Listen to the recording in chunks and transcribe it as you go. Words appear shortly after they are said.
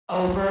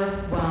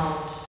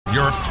Overwhelmed.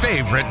 Your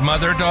favorite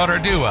mother-daughter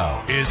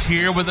duo is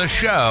here with a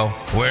show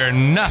where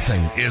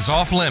nothing is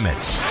off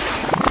limits.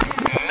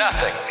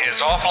 Nothing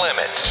is off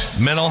limits.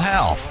 Mental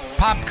health,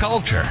 pop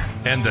culture,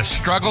 and the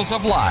struggles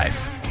of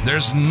life.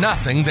 There's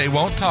nothing they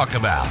won't talk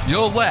about.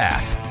 You'll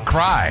laugh,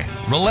 cry,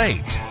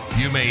 relate.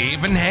 You may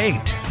even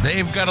hate.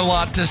 They've got a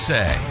lot to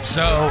say,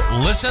 so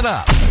listen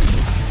up.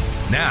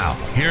 Now,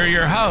 here are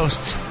your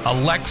hosts,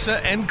 Alexa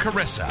and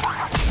Carissa.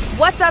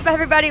 What's up,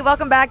 everybody?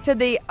 Welcome back to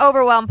the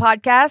Overwhelmed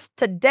Podcast.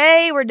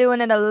 Today, we're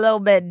doing it a little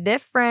bit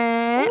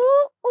different.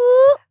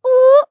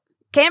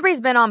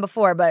 Cambry's been on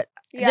before, but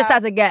just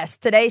as a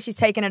guest. Today, she's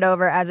taking it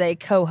over as a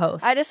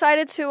co-host. I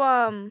decided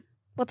to,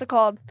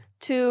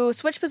 to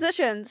switch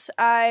positions.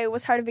 I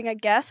was tired of being a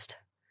guest,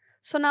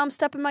 so now I'm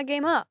stepping my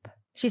game up.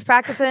 She's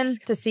practicing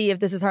to see if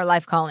this is her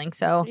life calling,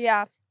 so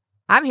yeah,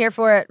 I'm here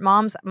for it.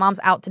 Mom's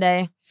out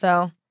today,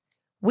 so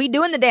we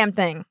doing the damn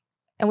thing.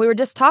 And we were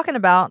just talking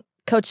about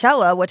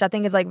Coachella, which I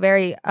think is like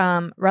very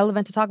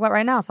relevant to talk about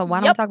right now. So why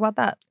don't we talk about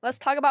that? Let's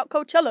talk about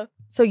Coachella.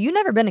 So you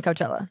never been to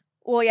Coachella?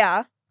 Well,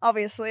 yeah,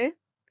 obviously.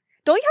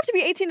 Don't you have to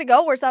be 18 to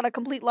go, or is that a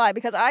complete lie?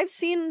 Because I've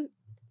seen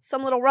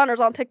some little runners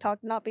on TikTok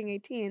not being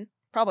 18.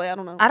 Probably, I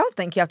don't know. I don't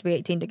think you have to be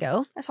 18 to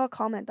go. I saw a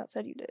comment that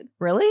said you did.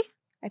 Really?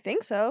 I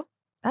think so.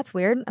 That's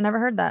weird. I never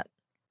heard that.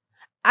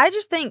 I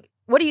just think,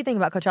 what do you think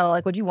about Coachella?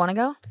 Like, would you want to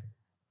go?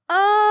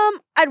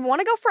 I'd want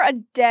to go for a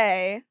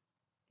day,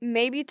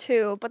 maybe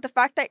two, but the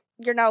fact that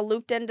you're now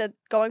looped into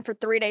going for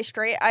 3 days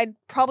straight, I'd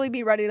probably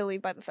be ready to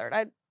leave by the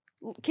third.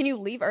 Can you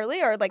leave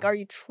early, or like, are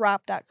you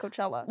trapped at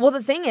Coachella? Well,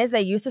 the thing is,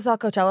 they used to sell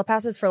Coachella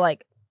passes for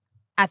like,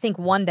 I think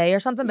 1 day or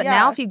something, but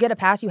now if you get a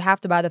pass, you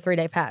have to buy the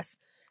 3-day pass.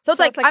 So it's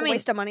like a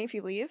waste of money if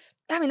you leave.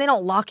 I mean, they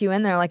don't lock you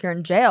in there like you're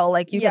in jail.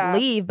 Like, you can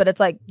leave, but it's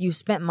like you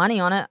spent money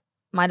on it.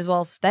 Might as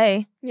well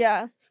stay.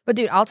 Yeah. But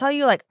dude, I'll tell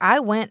you, like, I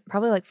went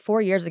probably like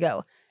 4 years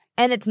ago,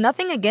 and it's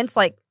nothing against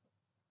like,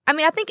 I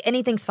mean, I think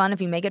anything's fun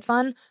if you make it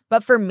fun,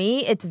 but for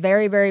me, it's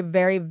very, very,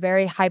 very,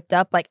 very hyped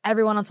up. Like,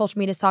 everyone on social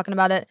media is talking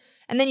about it,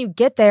 and then you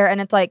get there,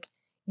 and it's like,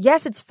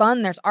 yes, it's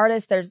fun. There's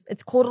artists.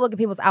 It's cool to look at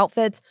people's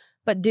outfits,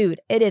 but dude,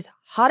 it is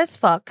hot as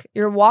fuck.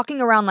 You're walking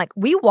around like,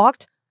 we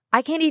walked,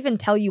 I can't even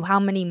tell you how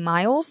many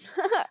miles.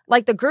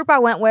 Like, the group I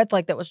went with,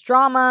 like, that was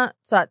drama,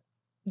 so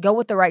go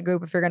with the right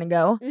group if you're gonna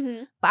go.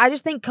 Mm-hmm. But I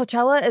just think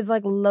Coachella is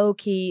like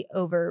low-key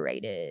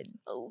overrated.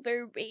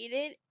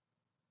 Overrated.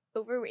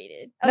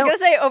 I was gonna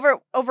say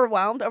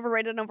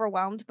overrated and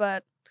overwhelmed,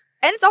 but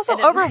and it's also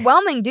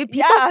overwhelming, dude.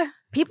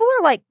 People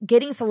are like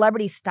getting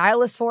celebrity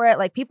stylists for it.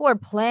 Like, people are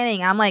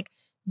planning. I'm like,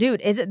 dude,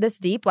 is it this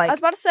deep? Like, I was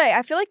about to say,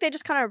 I feel like they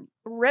just kind of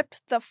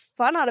ripped the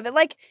fun out of it.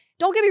 Like,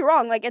 don't get me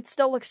wrong, like, it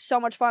still looks so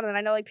much fun, and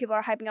I know like people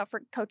are hyping up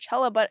for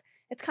Coachella, but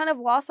it's kind of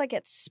lost like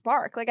its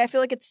spark. Like, I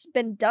feel like it's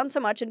been done so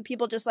much, and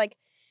people just like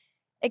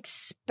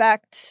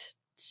expect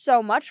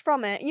so much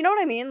from it. You know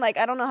what I mean? Like,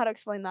 I don't know how to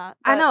explain that.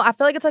 I know. I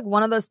feel like it's like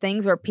one of those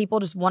things where people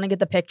just want to get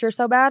the picture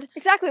so bad.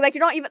 Exactly. Like,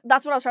 you're not even,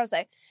 that's what I was trying to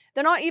say.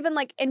 They're not even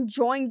like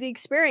enjoying the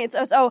experience.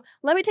 It's, oh,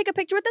 let me take a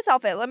picture with this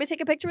outfit. Let me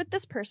take a picture with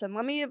this person.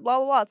 Let me blah,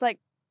 blah, blah. It's like,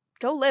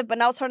 go live. But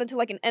now it's turned into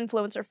like an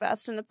influencer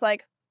fest. And it's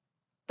like,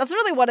 that's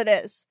really what it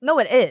is. No,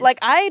 it is. Like,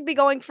 I'd be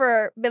going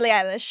for Billie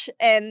Eilish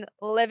and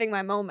living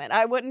my moment.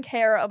 I wouldn't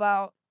care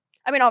about,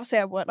 I mean, obviously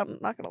I would. I'm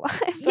not going to lie.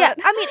 But. Yeah,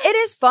 I mean, it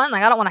is fun.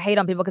 Like, I don't want to hate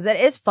on people because it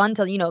is fun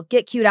to, you know,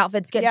 get cute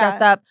outfits, get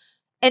dressed up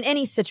in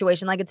any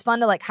situation. Like, it's fun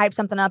to, like, hype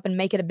something up and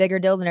make it a bigger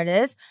deal than it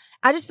is.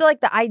 I just feel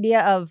like the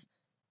idea of,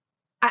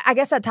 I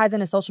guess that ties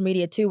into social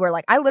media, too, where,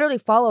 like, I literally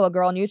follow a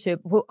girl on YouTube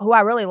who I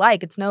really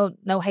like. It's no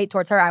hate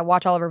towards her. I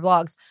watch all of her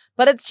vlogs.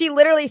 But she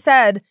literally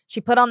said she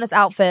put on this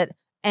outfit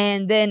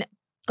and then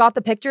got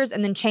the pictures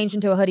and then changed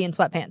into a hoodie and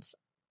sweatpants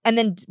and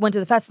then went to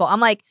the festival. I'm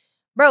like,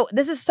 bro,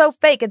 this is so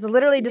fake. It's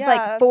literally just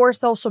like for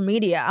social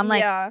media. I'm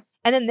like,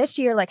 and then this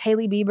year, like,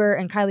 Hailey Bieber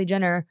and Kylie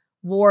Jenner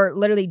wore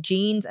literally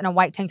jeans and a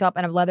white tank top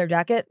and a leather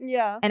jacket.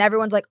 Yeah. And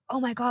everyone's like, oh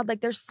my God, like,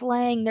 they're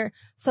slaying. They're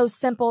so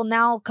simple.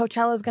 Now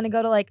Coachella's going to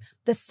go to like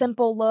the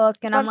simple look.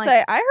 And I'm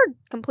like, I heard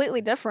completely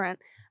different.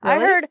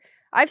 Really?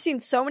 I've seen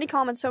so many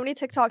comments, so many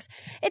TikToks.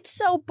 It's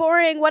so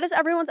boring. What is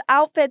everyone's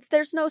outfits?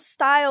 There's no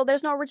style.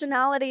 There's no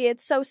originality.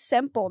 It's so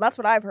simple. That's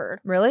what I've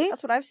heard. Really?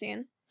 That's what I've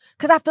seen.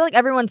 Because I feel like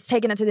everyone's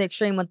taking it to the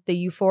extreme with the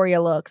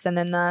Euphoria looks, and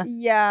then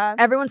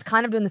everyone's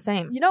kind of doing the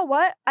same. You know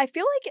what? I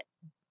feel like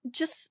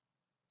just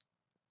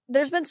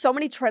there's been so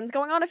many trends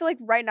going on. I feel like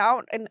right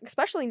now, and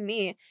especially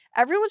me,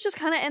 everyone's just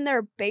kind of in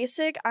their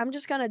basic, I'm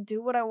just going to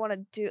do what I want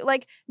to do.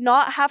 Like,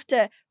 not have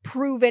to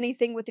prove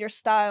anything with your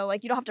style.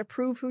 Like, you don't have to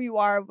prove who you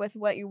are with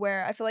what you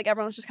wear. I feel like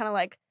everyone's just kind of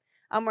like,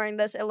 I'm wearing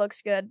this, it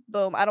looks good,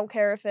 boom. I don't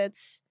care if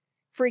it's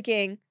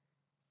freaking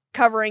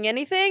covering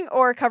anything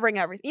or covering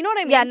everything. You know what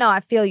I mean? Yeah, no,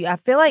 I feel you. I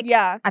feel like,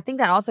 I think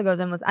that also goes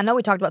in with, I know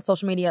we talked about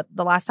social media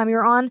the last time you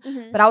were on,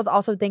 but I was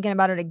also thinking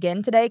about it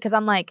again today because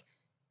I'm like,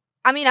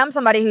 I mean, I'm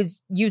somebody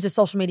who's uses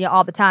social media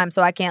all the time,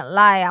 so I can't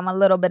lie. I'm a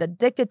little bit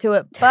addicted to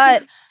it,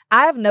 but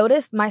I have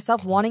noticed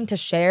myself wanting to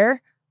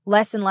share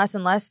less and less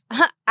and less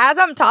as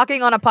I'm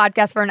talking on a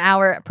podcast for an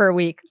hour per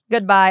week.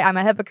 Goodbye. I'm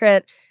a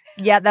hypocrite.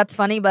 Yeah, that's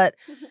funny, but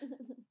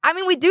I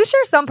mean, we do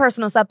share some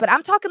personal stuff, but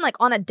I'm talking like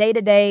on a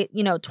day-to-day,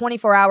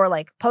 24-hour,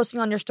 like posting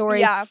on your story.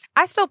 Yeah.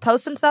 I still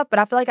post and stuff, but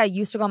I feel like I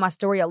used to go on my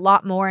story a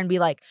lot more and be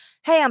like,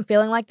 hey, I'm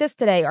feeling like this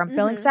today, or I'm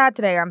feeling sad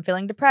today, or I'm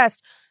feeling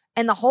depressed.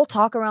 And the whole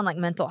talk around like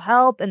mental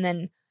health and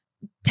then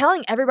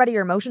telling everybody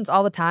your emotions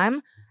all the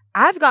time,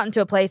 I've gotten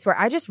to a place where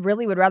I just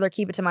really would rather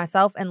keep it to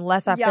myself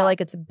unless I feel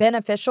like it's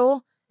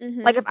beneficial.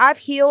 Like if I've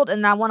healed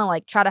and I want to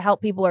like try to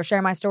help people or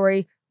share my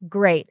story,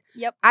 great.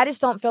 Yep. I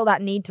just don't feel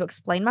that need to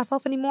explain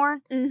myself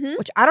anymore,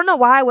 which I don't know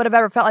why I would have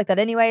ever felt like that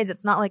anyways.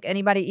 It's not like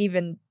anybody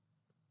even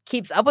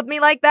keeps up with me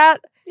like that.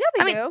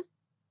 Yeah, they do.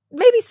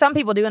 Maybe some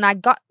people do, and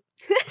I've gotten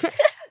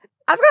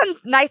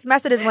nice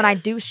messages when I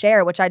do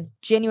share, which I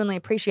genuinely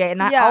appreciate.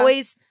 And I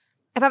always,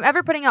 if I'm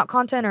ever putting out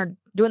content or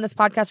doing this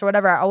podcast or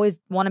whatever, I always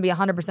want to be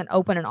 100%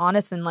 open and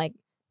honest and like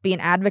be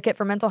an advocate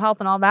for mental health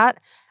and all that.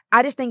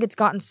 I just think it's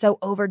gotten so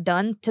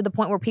overdone to the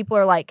point where people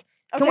are like,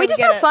 can we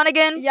just have fun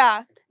again?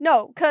 Yeah.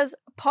 No, because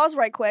pause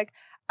right quick.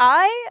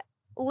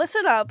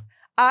 Listen up.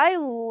 I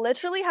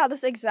literally had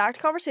this exact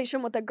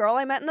conversation with the girl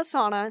I met in the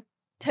sauna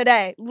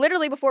today,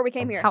 literally before we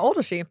came here. How old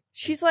was she?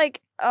 She's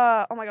like,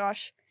 oh my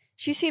gosh.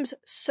 She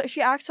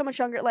acts so much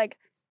younger. Like,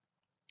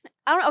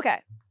 I don't know.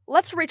 Okay.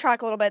 Let's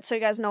retrack a little bit so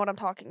you guys know what I'm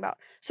talking about.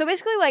 So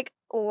basically, like,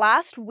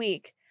 last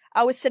week,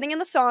 I was sitting in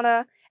the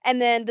sauna,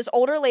 and then this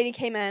older lady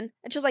came in,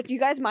 and she was like, do you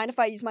guys mind if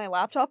I use my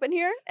laptop in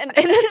here? And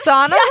in the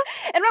sauna?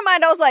 Yeah. In my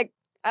mind, I was like,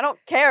 I don't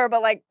care,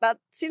 but, like, that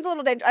seems a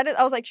little dangerous.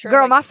 I was like, sure.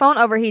 Girl, like, my phone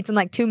overheats in,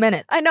 like, 2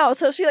 minutes. I know.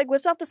 So she, like,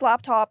 whips off this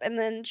laptop, and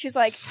then she's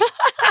like,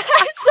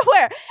 I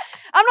swear,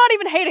 I'm not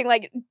even hating.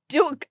 Like,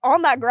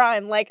 on that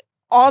grind, like,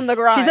 on the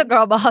grind. She's a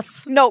girl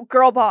boss. No,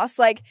 girl boss.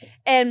 Like,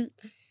 and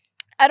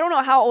I don't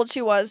know how old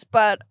she was,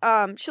 but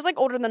she's like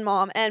older than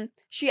mom. And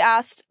she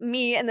asked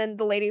me, and then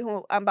the lady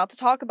who I'm about to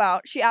talk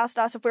about, she asked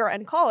us if we were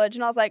in college.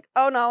 And I was like,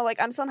 oh no,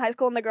 like I'm still in high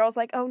school. And the girl's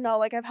like, oh no,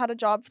 like I've had a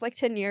job for like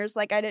 10 years.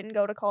 Like I didn't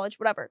go to college,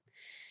 whatever.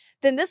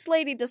 Then this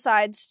lady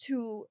decides she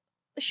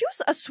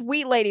was a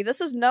sweet lady. This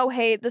is no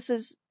hate.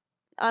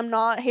 I'm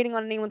not hating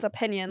on anyone's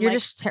opinion. You're like,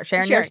 just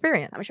sharing your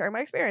experience. I'm sharing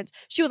my experience.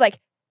 She was like,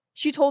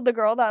 she told the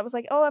girl that was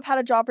like, oh, I've had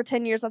a job for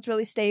 10 years. That's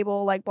really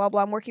stable. Like, blah,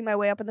 blah. I'm working my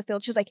way up in the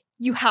field. She was like,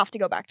 you have to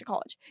go back to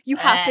college. You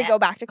have to go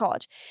back to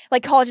college.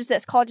 Like, college is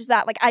this, college is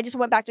that. Like, I just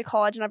went back to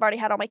college and I've already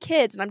had all my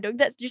kids and I'm doing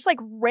this. Just like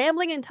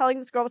rambling and telling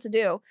this girl what to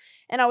do.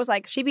 And I was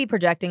like, she'd be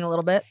projecting a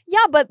little bit.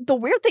 Yeah, but the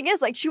weird thing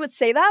is, like, she would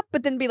say that,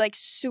 but then be like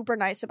super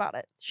nice about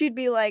it. She'd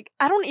be like,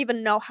 I don't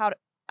even know how to.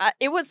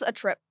 It was a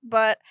trip,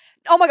 but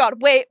oh my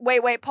God, wait,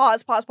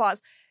 pause.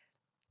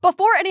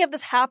 Before any of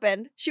this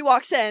happened, she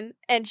walks in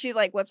and she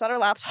like whips out her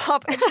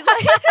laptop and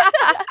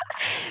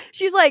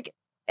she's like,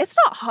 it's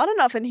not hot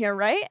enough in here,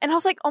 right? And I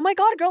was like, oh my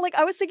God, girl, like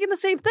I was thinking the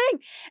same thing.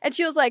 And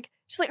she's like,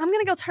 I'm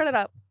gonna go turn it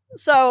up.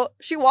 So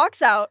she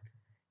walks out.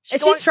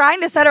 Is she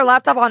trying to set her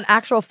laptop on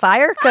actual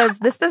fire? Because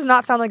this does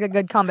not sound like a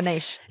good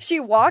combination. She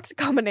walks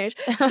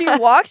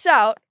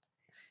out,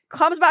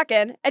 comes back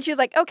in, and she's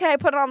like, okay, I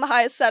put it on the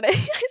highest setting.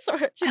 I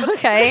swear.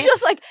 Okay.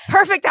 She's like,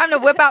 perfect time to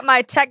whip out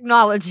my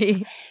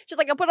technology. She's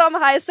like, I put it on the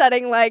highest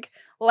setting, like,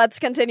 let's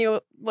continue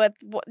with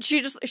what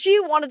she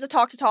wanted to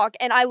talk,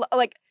 and I,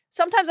 like,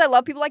 sometimes I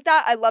love people like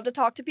that. I love to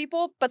talk to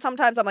people, but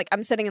sometimes I'm like,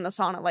 I'm sitting in the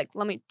sauna, like,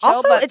 let me chill.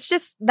 Also, it's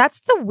just,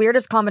 that's the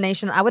weirdest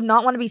combination. I would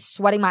not want to be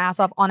sweating my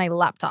ass off on a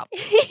laptop.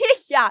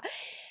 Yeah.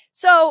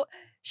 So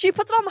she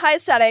puts it on the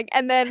highest setting,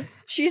 and then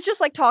she's just,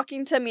 like,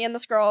 talking to me and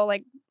this girl,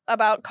 like,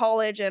 about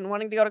college and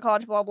wanting to go to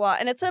college, blah, blah.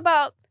 And it's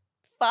about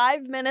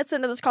 5 minutes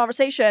into this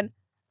conversation.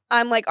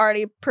 I'm like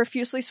already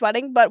profusely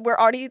sweating, but we're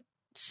already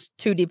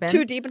too deep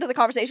into the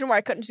conversation where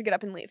I couldn't just get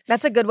up and leave.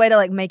 That's a good way to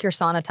like make your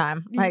sauna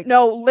time. Like,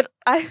 no,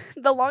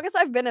 the longest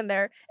I've been in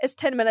there is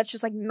 10 minutes,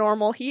 just like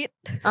normal heat.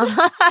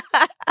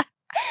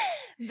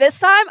 This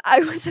time I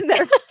was in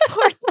there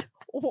for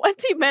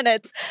 20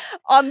 minutes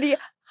on the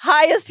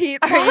highest heat.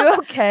 Are you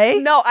okay?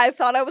 No, I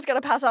thought I was going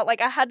to pass out.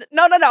 Like I had,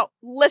 no.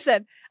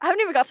 Listen, I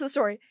haven't even got to the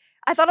story.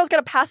 I thought I was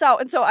going to pass out.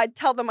 And so I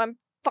tell them I'm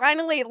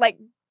finally like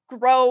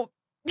grow.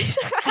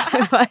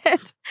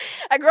 What?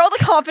 I grow the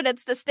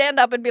confidence to stand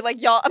up and be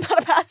like, y'all, I'm going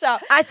to pass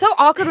out. It's so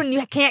awkward when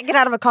you can't get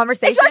out of a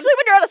conversation. Especially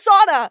when you're at a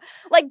sauna.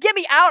 Like, get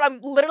me out.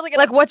 I'm literally going to.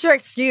 Like, what's your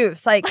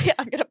excuse? Like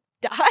I'm going to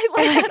die.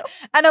 Like,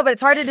 I know, but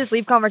it's hard to just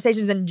leave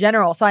conversations in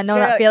general. So I know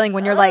that feeling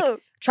when you're like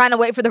trying to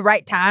wait for the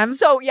right time.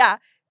 So yeah,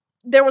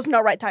 there was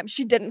no right time.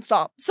 She didn't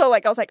stop. So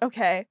like, I was like,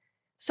 okay.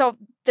 So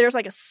there's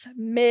like a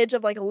smidge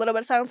of like a little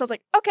bit of silence. I was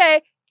like,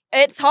 okay,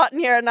 it's hot in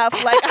here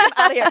enough. Like, I'm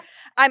out of here.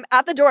 I'm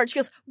at the door. And she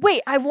goes,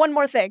 wait, I have one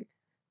more thing.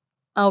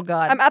 Oh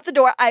God. I'm at the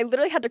door. I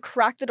literally had to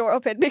crack the door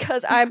open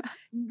because I'm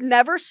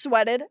never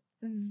sweated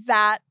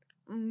that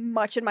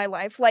much in my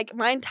life. Like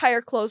my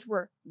entire clothes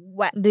were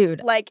wet.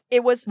 Dude. Like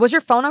it was. Was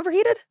your phone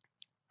overheated?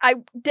 I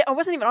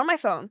wasn't even on my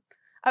phone.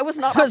 I was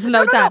not. There was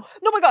no time.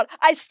 No, my God.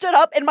 I stood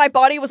up and my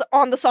body was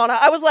on the sauna.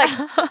 I was like.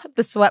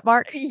 The sweat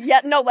marks?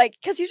 Yeah, no, like,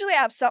 because usually I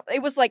have something.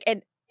 It was like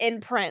an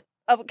imprint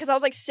of, because I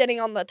was like sitting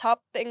on the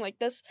top thing like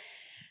this.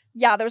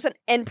 Yeah, there was an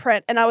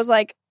imprint and I was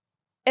like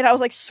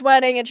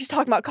sweating and she's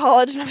talking about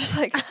college and I'm just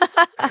like.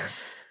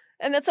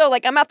 And then so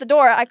like I'm at the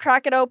door, I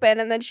crack it open,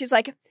 and then she's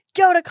like,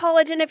 go to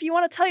college, and if you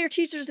want to tell your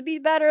teachers to be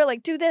better,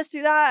 like do this,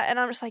 do that. And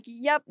I'm just like,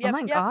 yep. Oh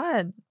my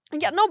God.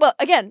 Yeah, no, but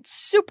again,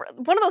 super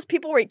one of those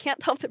people where you can't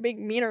tell if they're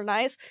being mean or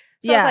nice.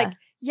 So I was like,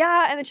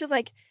 yeah, and then she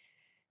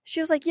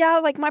was like, yeah,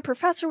 like my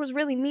professor was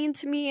really mean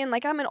to me, and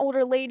like I'm an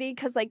older lady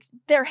because like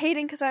they're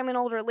hating because I'm an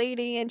older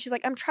lady, and she's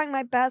like, I'm trying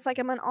my best, like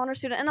I'm an honor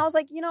student, and I was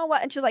like, you know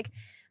what? And she's like,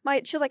 I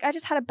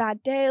just had a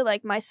bad day,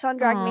 like my son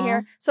dragged me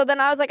here. So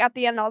then I was like, at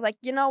the end, I was like,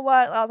 you know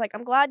what? I was like,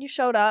 I'm glad you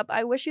showed up.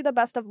 I wish you the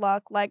best of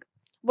luck, like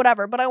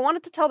whatever. But I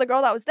wanted to tell the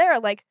girl that was there,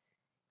 like,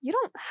 you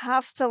don't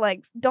have to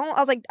like don't. I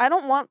was like, I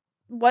don't want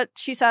what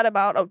she said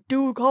about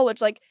do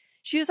college. Like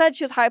she said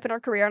she was high up in her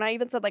career, and I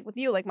even said like with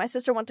you, like my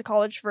sister went to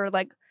college for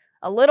like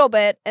a little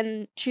bit,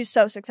 and she's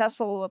so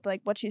successful with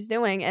like what she's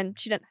doing, and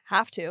she didn't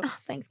have to. Oh,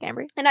 thanks,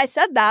 Cambry. And I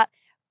said that,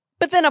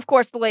 but then of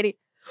course the lady,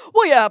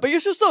 well, yeah, but you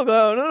should still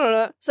go.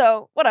 No.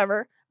 So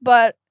whatever.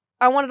 But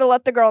I wanted to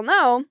let the girl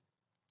know.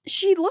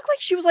 She looked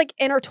like she was like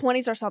in her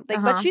 20s or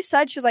something, but she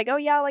said she's like, oh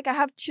yeah, like I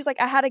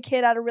had a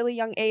kid at a really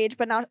young age,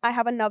 but now I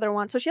have another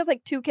one. So she has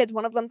like 2 kids.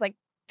 One of them's like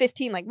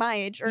 15, like my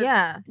age or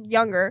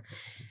younger.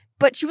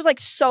 But she was like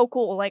so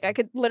cool. Like I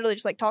could literally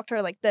just like talk to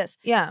her like this.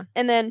 Yeah.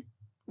 And then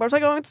where was I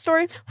going with the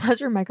story? Why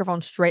is your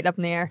microphone straight up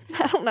in the air?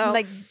 I don't know.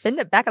 Like bend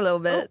it back a little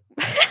bit.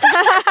 Oh.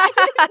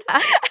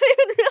 I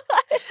didn't even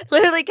realize.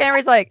 Literally,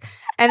 Cambry's like,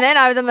 and then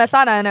I was in the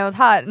sauna and it was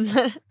hot.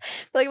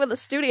 Like with the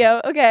studio.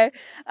 Okay.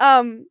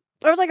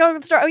 Where was I going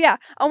with the story? Oh yeah,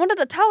 I wanted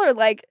to tell her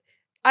like,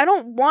 I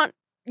don't want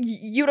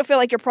you to feel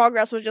like your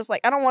progress was just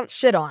like, I don't want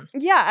shit on.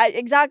 Yeah,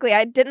 exactly.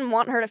 I didn't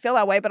want her to feel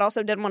that way, but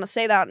also didn't want to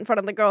say that in front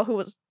of the girl who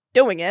was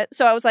doing it.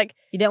 So I was like,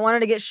 you didn't want her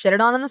to get shitted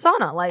on in the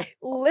sauna, like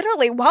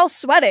literally while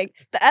sweating,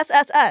 the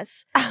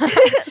SSS.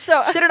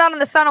 So shitted on in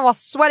the sauna while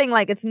sweating,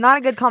 like it's not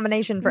a good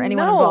combination for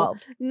anyone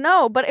involved.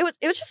 No, but it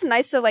was just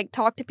nice to like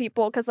talk to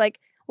people because like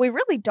we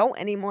really don't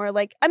anymore.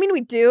 Like I mean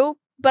we do,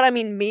 but I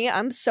mean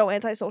I'm so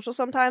antisocial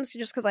sometimes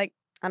just because like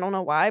I don't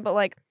know why, but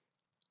like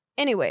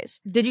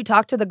anyways. Did you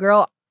talk to the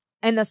girl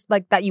in this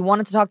like that you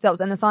wanted to talk to that was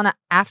in the sauna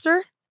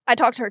after? I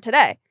talked to her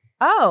today.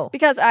 Oh.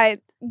 Because I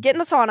get in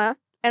the sauna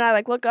and I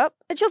like look up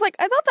and she was like,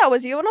 I thought that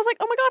was you. And I was like,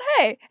 oh my God,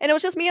 hey. And it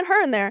was just me and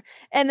her in there.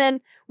 And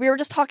then we were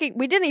just talking.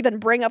 We didn't even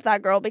bring up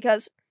that girl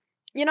because,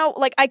 you know,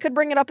 like I could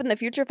bring it up in the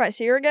future if I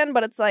see her again,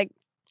 but it's like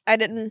I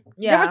didn't.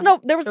 Yeah. There was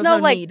no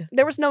need.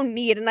 There was no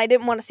need. And I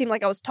didn't want to seem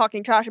like I was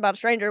talking trash about a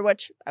stranger,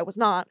 which I was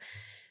not.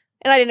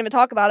 And I didn't even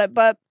talk about it.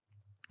 But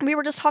we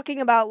were just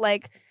talking about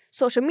like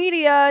social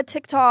media,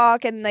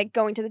 TikTok, and like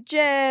going to the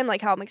gym,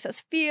 like how it makes us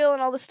feel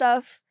and all this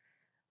stuff.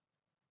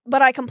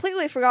 But I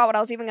completely forgot what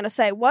I was even going to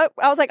say. What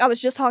I was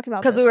just talking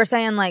about because we were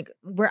saying like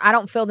I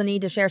don't feel the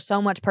need to share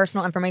so much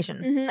personal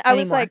information. Mm-hmm. I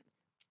was like,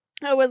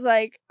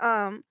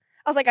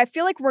 I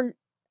feel like we're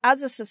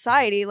as a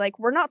society, like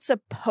we're not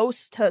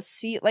supposed to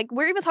see. Like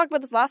we were even talking about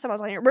this last time I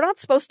was on here. We're not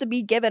supposed to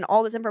be given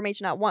all this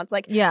information at once.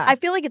 Like, yeah, I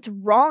feel like it's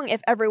wrong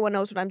if everyone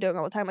knows what I'm doing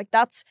all the time. Like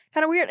that's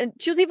kind of weird. And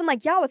she was even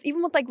like, yeah, with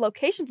like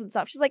locations and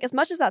stuff. She's like, as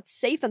much as that's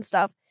safe and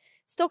stuff,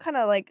 it's still kind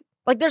of like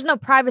there's no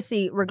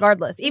privacy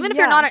regardless. Even if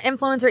you're not an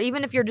influencer,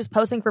 even if you're just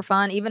posting for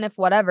fun, even if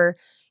whatever.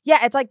 Yeah,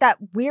 it's like that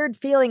weird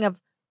feeling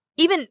of,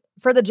 even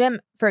for the gym,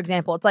 for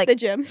example, it's like the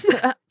gym.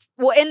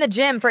 Well, in the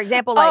gym, for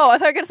example, like I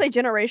thought you were gonna say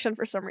generation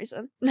for some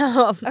reason.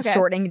 No, okay.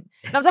 Shorting.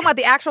 No, I'm talking about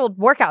the actual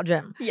workout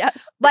gym.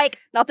 Yes, like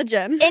not the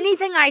gym.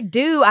 Anything I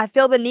do, I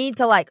feel the need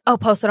to like,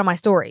 post it on my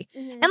story,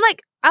 and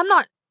like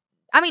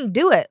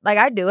do it. Like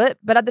I do it,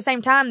 but at the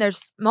same time,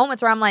 there's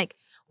moments where I'm like,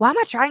 why am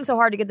I trying so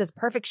hard to get this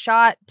perfect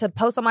shot to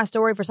post on my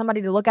story for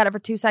somebody to look at it for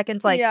 2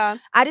 seconds? Like,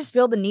 I just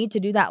feel the need to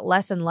do that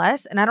less and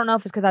less. And I don't know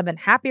if it's because I've been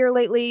happier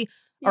lately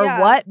or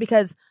what,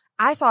 because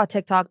I saw a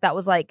TikTok that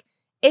was like,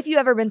 if you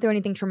ever been through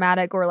anything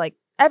traumatic or like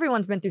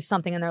everyone's been through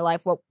something in their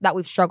life that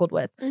we've struggled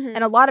with. Mm-hmm.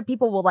 And a lot of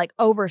people will like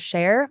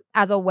overshare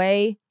as a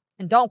way,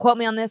 and don't quote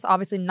me on this,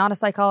 obviously not a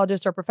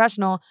psychologist or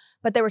professional,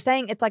 but they were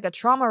saying it's like a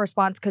trauma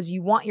response because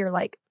you want your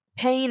like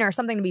pain or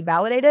something to be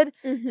validated.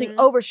 Mm-hmm. So you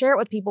overshare it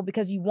with people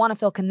because you want to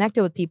feel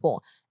connected with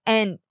people.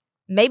 And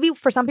maybe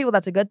for some people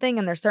that's a good thing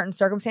and there's certain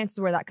circumstances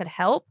where that could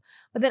help.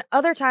 But then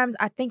other times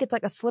I think it's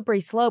like a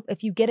slippery slope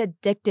if you get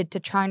addicted to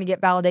trying to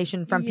get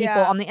validation from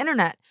people on the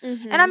internet.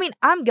 Mm-hmm. And I mean,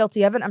 I'm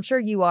guilty of it. I'm sure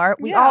you are.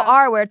 We all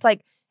are, where it's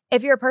like,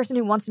 if you're a person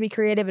who wants to be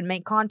creative and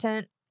make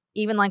content,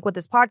 even like with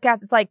this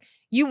podcast, it's like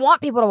you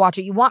want people to watch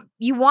it. You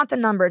want the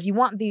numbers, you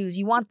want views,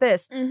 you want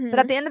this. Mm-hmm. But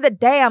at the end of the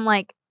day, I'm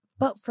like,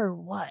 but for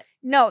what?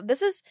 No,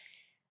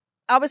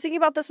 I was thinking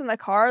about this in the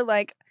car.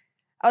 Like,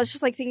 I was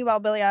just like thinking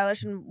about Billie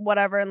Eilish and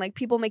whatever, and like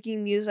people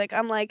making music.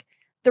 I'm like,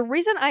 the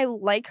reason I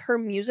like her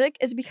music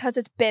is because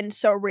it's been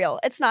so real.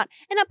 It's not,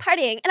 and I'm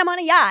partying, and I'm on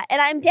a yacht,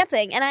 and I'm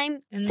dancing, and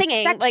I'm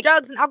singing. Sex, like,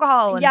 drugs, and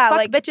alcohol, and fuck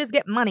like, bitches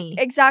get money.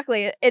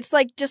 Exactly. It's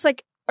like just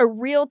like a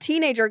real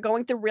teenager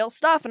going through real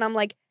stuff, and I'm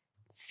like,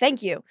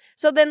 thank you.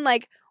 So then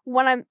like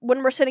when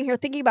we're sitting here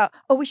thinking about,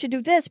 oh, we should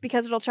do this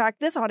because it'll attract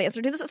this audience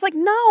or do this, it's like,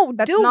 no,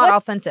 that's not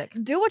authentic.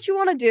 Do what you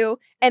want to do,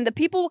 and the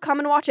people will come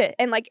and watch it.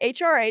 And like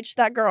HRH,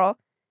 that girl,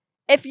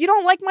 if you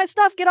don't like my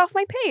stuff, get off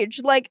my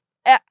page. Like,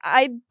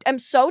 I am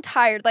so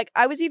tired. Like,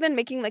 I was even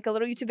making like a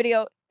little YouTube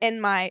video in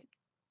my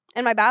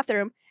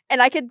bathroom,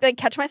 and I could like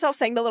catch myself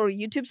saying the little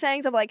YouTube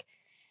sayings of like,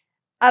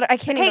 I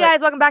can't. Hey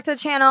guys, welcome back to the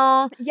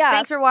channel. Yeah,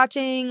 thanks for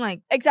watching.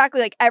 Like, exactly.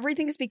 Like,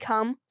 everything's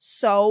become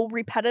so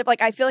repetitive.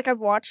 Like, I feel like I've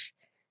watched.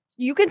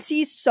 You can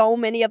see so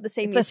many of the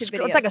same YouTube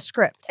videos. It's like a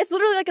script. It's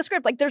literally like a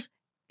script. Like, there's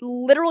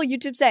literal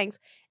YouTube sayings.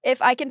 If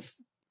I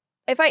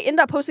end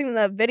up posting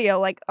the video,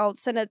 like, I'll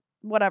send it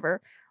whatever.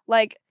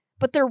 Like,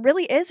 but there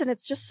really is, and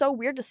it's just so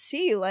weird to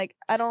see. Like,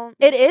 I don't.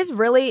 It is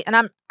really,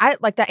 and I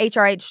like that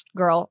HRH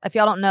girl. If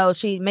y'all don't know,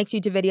 she makes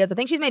YouTube videos. I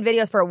think she's made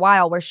videos for a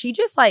while where she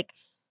just like.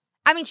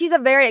 I mean, she's a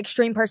very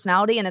extreme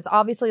personality, and it's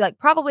obviously like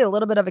probably a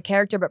little bit of a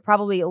character, but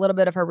probably a little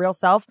bit of her real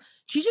self.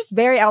 She's just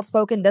very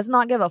outspoken, does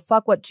not give a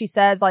fuck what she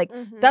says, like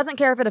doesn't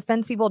care if it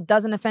offends people,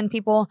 doesn't offend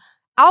people.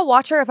 I'll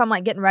watch her if I'm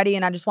like getting ready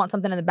and I just want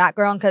something in the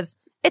background because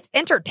it's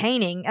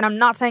entertaining. And I'm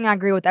not saying I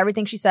agree with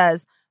everything she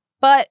says,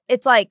 but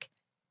it's like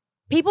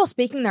people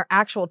speaking their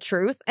actual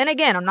truth. And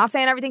again, I'm not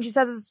saying everything she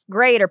says is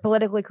great or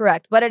politically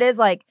correct, but it is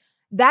like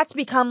that's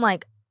become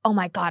like, oh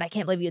my God, I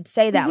can't believe you'd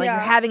say that. Like you're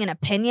having an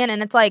opinion,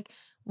 and it's like,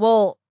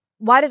 well,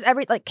 why does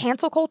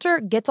cancel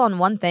culture gets on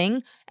one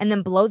thing and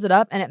then blows it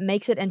up and it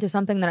makes it into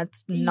something that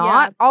it's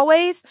not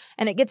always,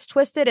 and it gets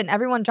twisted and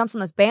everyone jumps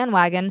on this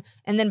bandwagon,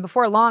 and then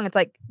before long it's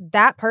like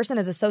that person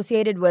is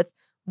associated with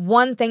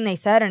one thing they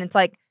said, and it's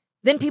like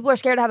then people are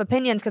scared to have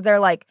opinions because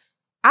they're like,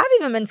 I've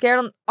even been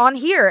scared on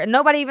here and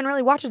nobody even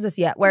really watches this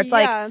yet, where it's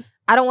like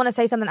I don't want to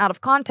say something out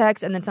of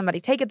context and then somebody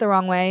take it the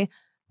wrong way.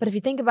 But if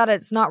you think about it,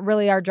 it's not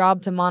really our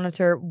job to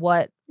monitor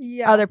what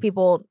other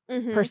people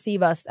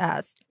perceive us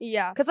as.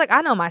 Yeah. Because, like,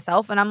 I know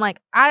myself, and I'm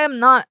like, I am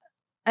not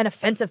an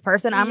offensive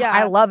person.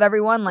 I love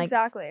everyone. Like,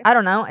 exactly. I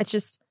don't know. It's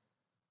just,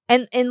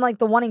 and like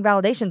the wanting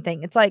validation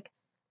thing, it's like,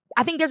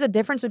 I think there's a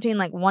difference between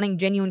like wanting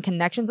genuine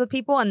connections with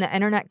people, and the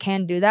internet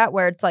can do that,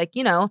 where it's like,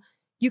 you know,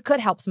 you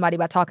could help somebody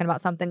by talking about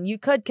something. You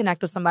could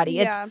connect with somebody.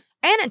 Yeah.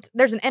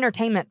 There's an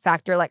entertainment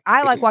factor. Like,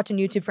 I like watching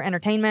YouTube for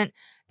entertainment.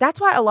 That's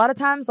why a lot of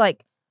times,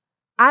 like,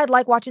 I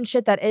like watching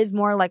shit that is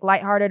more like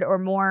lighthearted or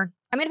more.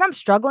 I mean, if I'm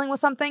struggling with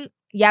something,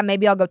 yeah,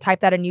 maybe I'll go type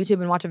that in YouTube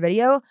and watch a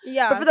video.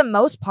 Yeah. But for the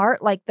most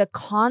part, like the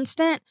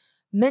constant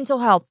mental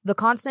health, the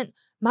constant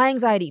my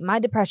anxiety, my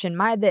depression,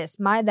 my this,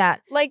 my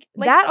that, like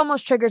that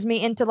almost triggers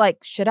me into like,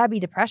 should I be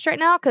depressed right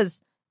now?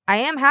 Because I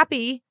am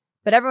happy,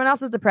 but everyone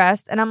else is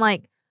depressed, and I'm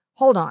like,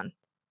 hold on,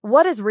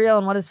 what is real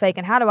and what is fake,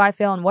 and how do I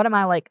feel, and what am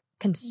I like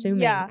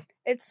consuming? Yeah.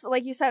 It's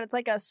like you said, it's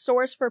like a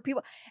source for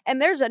people.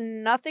 And there's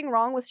nothing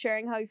wrong with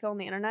sharing how you feel on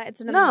the internet. It's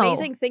an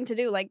amazing thing to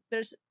do. Like,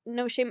 there's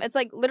no shame. It's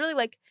like literally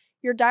like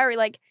your diary.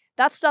 Like,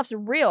 that stuff's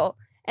real.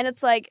 And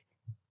it's like,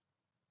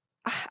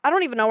 I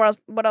don't even know what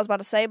I was about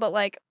to say, but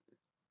like,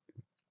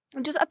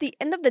 just at the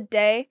end of the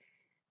day,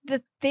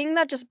 the thing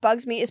that just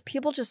bugs me is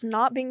people just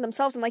not being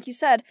themselves. And like you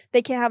said,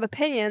 they can't have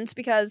opinions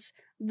because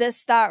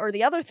this, that, or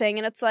the other thing.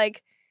 And it's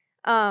like,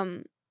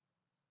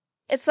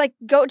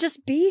 go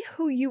just be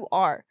who you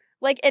are.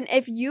 Like, and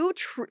if you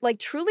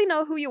truly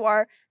know who you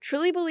are,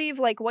 truly believe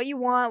like what you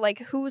want, like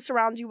who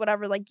surrounds you,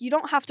 whatever, like you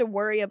don't have to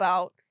worry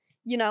about,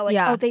 you know, like,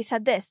 oh, they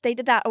said this, they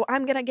did that, oh,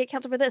 I'm gonna get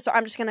canceled for this, so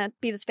I'm just gonna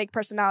be this fake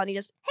personality,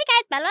 just, hey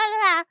guys, blah, blah,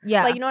 blah.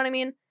 Yeah. Like, you know what I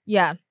mean?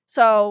 Yeah.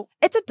 So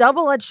it's a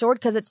double-edged sword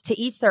because it's to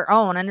each their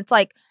own. And it's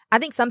like, I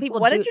think some people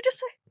What did you just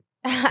say?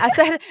 I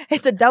said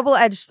it's a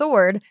double-edged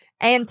sword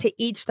and to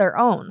each their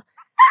own.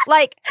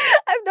 Like,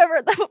 I've never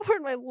heard that before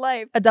in my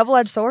life. A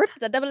double-edged sword?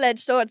 It's a double-edged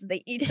sword.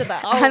 They each of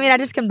their own. I mean, I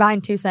just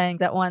combined two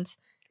sayings at once.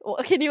 Well,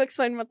 can you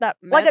explain what that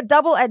meant? Like a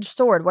double-edged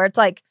sword, where it's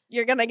like,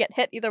 you're gonna get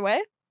hit either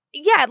way?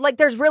 Yeah, like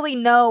there's really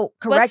no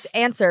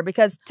answer,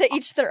 because to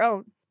each their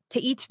own. To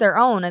each their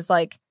own is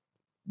like,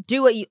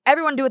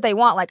 everyone do what they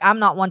want. Like, I'm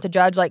not one to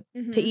judge, like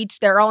to each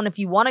their own. If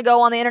you want to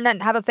go on the internet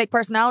and have a fake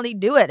personality,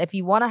 do it. If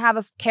you want to have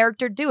a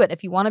character, do it.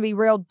 If you want to be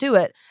real, do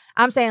it.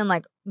 I'm saying,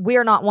 like,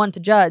 we're not one to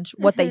judge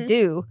what they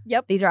do.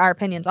 Yep. These are our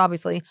opinions,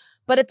 obviously.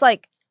 But it's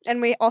like,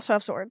 and we also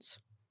have swords.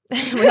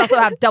 We also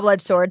have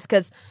double-edged swords,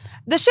 because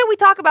the shit we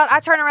talk about, I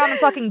turn around and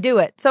fucking do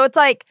it. So it's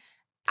like,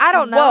 I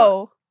don't know.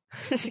 Whoa.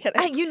 Just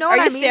kidding. You know what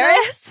I mean? Are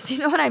you serious? Do you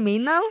know what I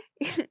mean, though?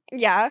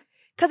 Yeah.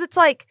 Because it's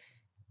like,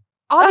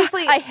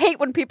 obviously, I hate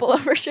when people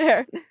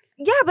overshare.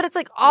 Yeah, but it's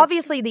like,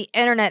 obviously the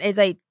internet is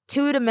a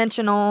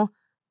two-dimensional,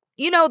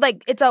 you know,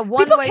 like it's a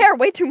one. People care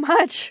way too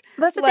much.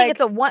 But that's the thing.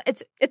 It's a one.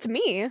 It's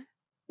me.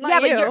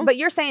 Yeah, but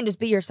you're saying just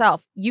be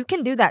yourself. You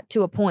can do that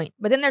to a point,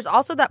 but then there's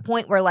also that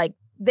point where like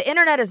the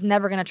internet is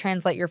never going to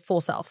translate your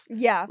full self.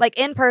 Yeah, like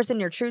in person,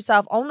 your true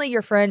self. Only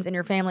your friends and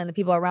your family and the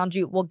people around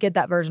you will get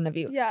that version of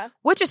you. Yeah,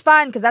 which is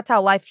fine, because that's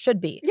how life should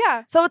be.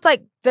 Yeah. So it's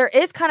like there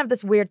is kind of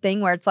this weird thing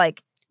where it's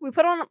like, we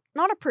put on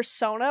not a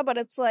persona, but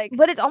it's like,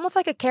 but it's almost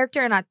like a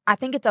character, and I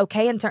think it's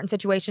okay in certain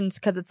situations,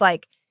 because it's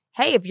like,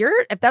 hey,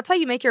 if that's how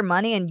you make your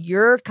money and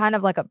you're kind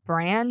of like a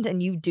brand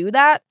and you do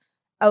that,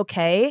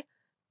 okay.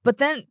 But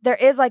then there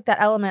is like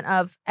that element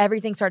of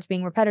everything starts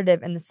being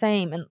repetitive and the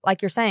same, and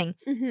like you're saying,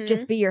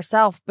 just be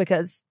yourself,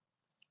 because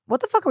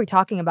what the fuck are we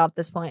talking about at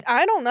this point?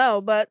 I don't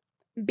know, but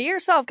be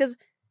yourself, because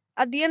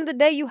at the end of the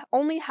day, you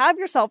only have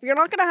yourself. You're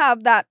not gonna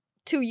have that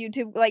 2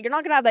 YouTube, like, you're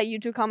not gonna have that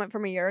YouTube comment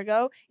from a year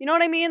ago. You know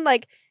what I mean?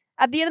 Like,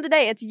 at the end of the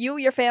day, it's you,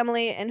 your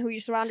family, and who you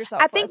surround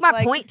yourself with. I think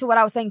my point to what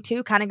I was saying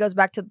too kind of goes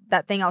back to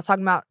that thing I was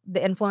talking about, the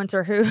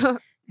influencer who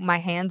my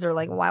hands are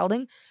like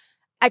wilding.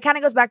 It kind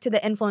of goes back to the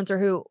influencer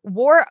who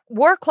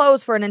wore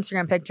clothes for an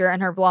Instagram picture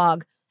and her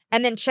vlog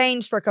and then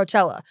changed for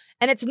Coachella.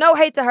 And it's no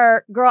hate to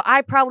her. Girl,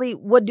 I probably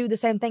would do the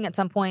same thing at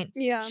some point.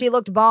 Yeah. She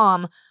looked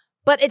bomb.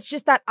 But it's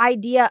just that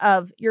idea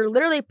of you're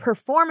literally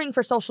performing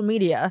for social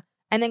media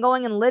and then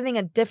going and living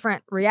a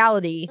different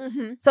reality.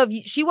 Mm-hmm. So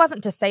if she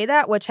wasn't to say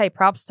that, which, hey,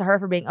 props to her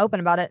for being open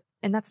about it,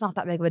 and that's not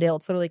that big of a deal.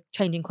 It's literally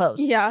changing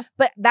clothes. Yeah.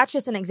 But that's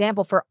just an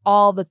example for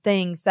all the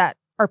things that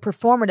are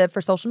performative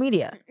for social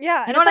media.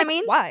 Yeah. You know what I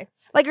mean? Why?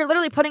 Like, you're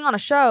literally putting on a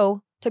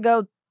show to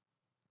go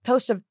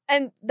post a...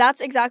 And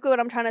that's exactly what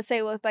I'm trying to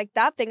say with, like,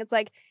 that thing. It's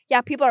like,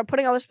 yeah, people are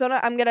putting all this on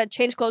it. I'm going to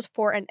change clothes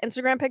for an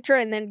Instagram picture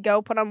and then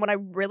go put on what I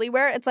really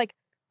wear. It's like,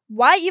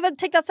 why even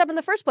take that step in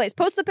the first place?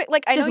 Post the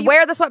like, I know just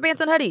wear the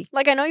sweatpants and hoodie.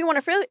 Like, I know you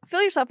want to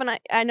feel yourself, and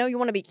I know you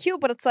want to be cute,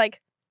 but it's like,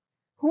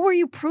 who are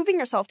you proving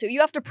yourself to? You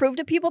have to prove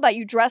to people that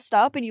you dressed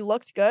up and you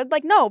looked good.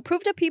 Like, no,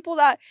 prove to people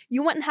that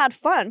you went and had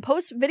fun.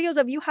 Post videos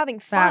of you having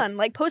fun. Facts.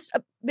 Like, post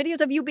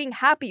videos of you being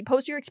happy.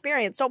 Post your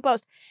experience. Don't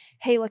post,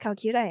 hey, look how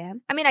cute I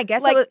am. I mean, I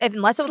guess Like,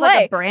 unless it was slay.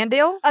 like a brand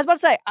deal. I was about to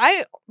say,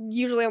 I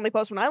usually only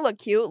post when I look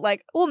cute.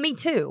 Like, Well, me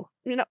too.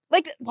 you know,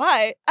 like,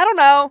 why? I don't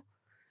know.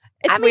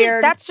 It's I mean,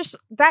 weird. that's just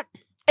that.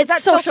 It's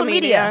that's social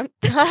media.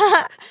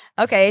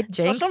 Okay,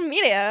 Jinx. Social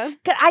media.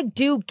 'Cause I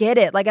do get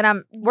it. Like,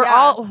 and we're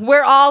Yeah.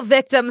 all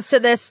victims to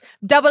this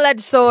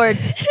double-edged sword.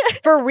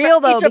 For real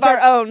though, Each of our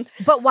own.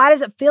 But why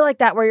does it feel like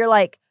that? Where you're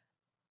like,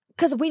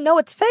 because we know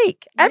it's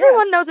fake. Yeah.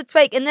 Everyone knows it's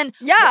fake. And then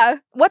Yeah.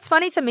 what's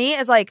funny to me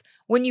is like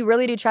when you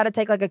really do try to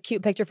take like a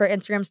cute picture for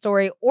Instagram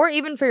story or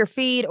even for your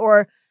feed,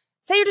 or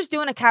say you're just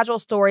doing a casual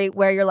story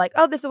where you're like,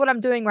 oh, this is what I'm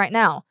doing right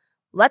now.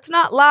 Let's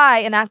not lie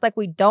and act like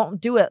we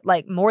don't do it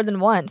like more than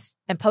once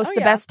and post Oh,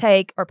 the yeah. best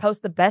take or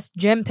post the best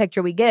gym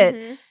picture we get.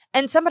 Mhm.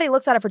 And somebody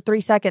looks at it for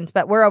 3 seconds,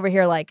 but we're over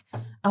here like,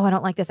 oh, I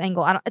don't like this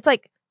angle. It's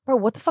like, bro,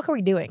 what the fuck are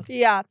we doing?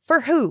 Yeah. For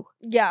who?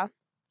 Yeah.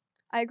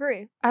 I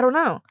agree. I don't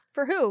know.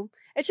 For who?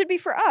 It should be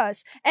for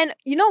us. And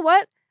you know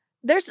what?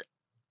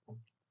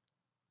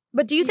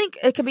 But do you think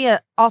it could be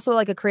also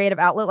like a creative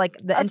outlet, like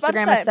the I was about to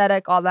Instagram say.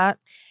 aesthetic, all that?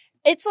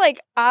 It's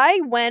like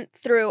I went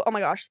through, oh my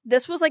gosh,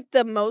 this was like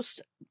the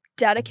most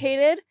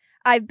dedicated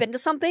I've been to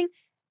something.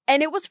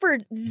 And it was for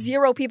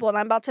 0 people. And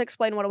I'm about to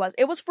explain what it was.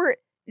 It was for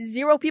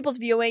 0 people's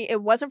viewing.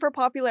 It wasn't for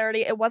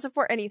popularity. It wasn't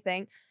for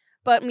anything.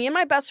 But me and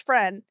my best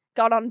friend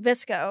got on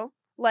Visco.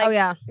 Like, Oh,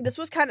 yeah. this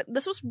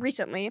was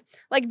recently.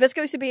 Like, Visco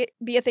used to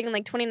be a thing in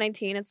like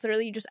 2019. It's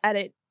literally you just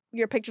edit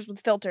your pictures with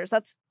filters.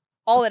 That's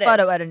all it is.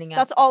 Photo editing app.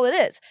 That's all it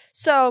is.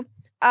 So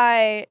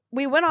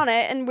we went on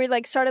it and we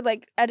like started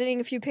like editing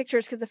a few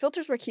pictures because the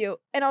filters were cute.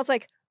 And I was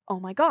like, oh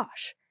my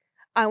gosh,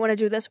 I want to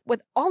do this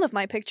with all of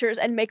my pictures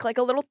and make like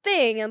a little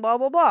thing and blah,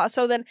 blah, blah.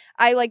 So then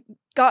I like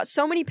got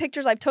so many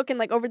pictures I've taken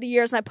like over the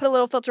years and I put a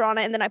little filter on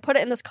it and then I put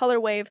it in this color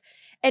wave.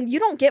 And you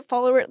don't get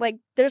follower, like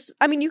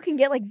you can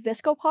get like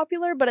Visco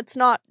popular, but it's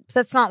not.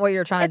 That's not what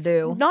you're trying to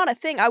do. Not a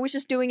thing. I was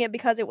just doing it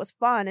because it was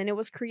fun and it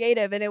was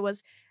creative and it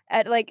was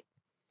at like,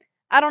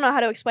 I don't know how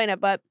to explain it,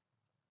 but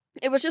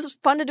it was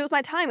just fun to do with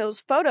my time. It was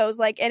photos,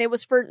 like, and it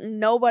was for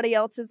nobody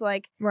else's,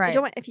 like, Right.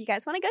 if you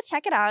guys want to go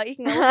check it out, you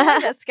can go look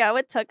at Visco.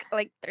 It took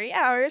like 3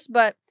 hours,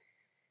 but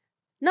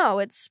no,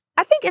 it's,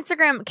 I think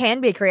Instagram can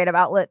be a creative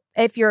outlet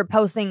if you're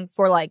posting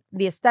for like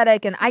the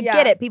aesthetic. And I Yeah.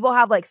 get it. People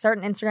have like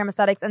certain Instagram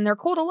aesthetics and they're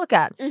cool to look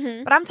at.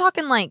 But I'm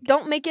talking like,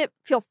 don't make it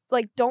feel,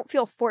 like, don't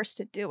feel forced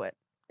to do it,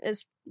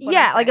 is what yeah,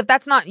 I'm like saying. if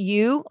that's not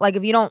you, like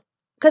if you don't,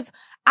 because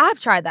I've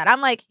tried that. I'm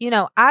like,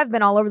 I've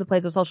been all over the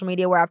place with social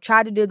media where I've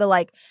tried to do the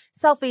like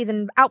selfies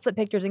and outfit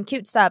pictures and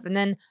cute stuff. And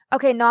then,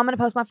 okay, no, I'm going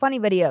to post my funny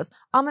videos.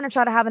 I'm going to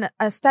try to have an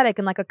aesthetic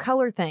and like a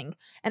color thing.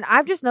 And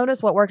I've just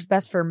noticed what works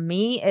best for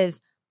me is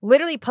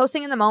literally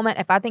posting in the moment.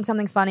 If I think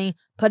something's funny,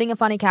 putting a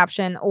funny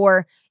caption,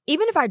 or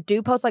even if I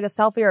do post like a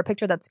selfie or a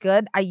picture that's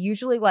good, I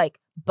usually like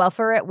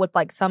buffer it with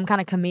like some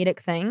kind of comedic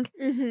thing.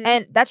 Mhm.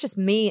 And that's just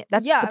me.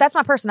 But that's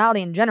my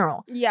personality in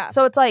general. Yeah.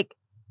 So it's like,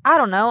 I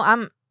don't know.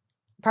 I'm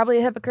probably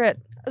a hypocrite.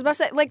 I was about to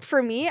say, like,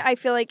 for me, I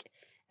feel like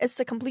it's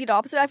the complete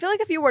opposite. I feel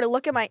like if you were to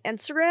look at my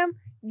Instagram,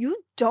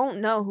 you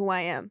don't know who I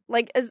am.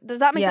 Like, does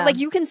that make Yeah. sense? Like,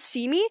 you can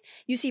see me,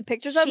 you see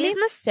pictures of me. She's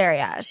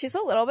mysterious. She's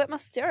a little bit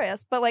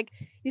mysterious, but like,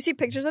 you see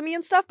pictures of me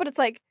and stuff, but it's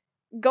like,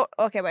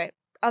 okay, wait.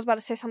 I was about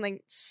to say something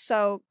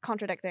so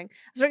contradicting.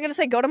 I was going to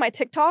say, go to my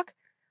TikTok,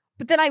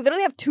 but then I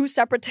literally have 2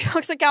 separate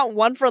TikToks account,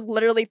 one for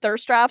literally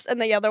thirst traps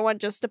and the other one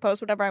just to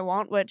post whatever I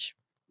want, which,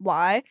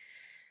 why?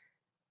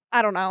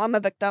 I don't know. I'm a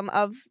victim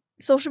of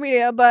social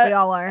media, but We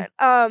all are.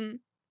 what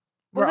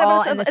We're was I about all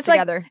to say? in this It's like,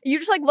 together. you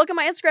just like look at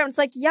my Instagram, it's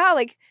like, yeah,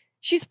 like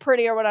she's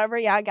pretty or whatever.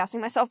 Yeah,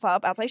 gassing myself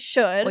up as I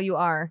should. Well, you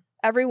are.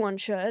 Everyone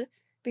should,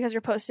 because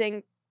you're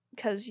posting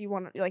because you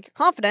want to, like, you're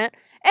confident.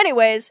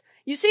 Anyways,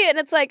 you see it and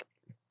it's like,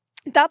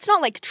 that's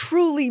not like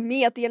truly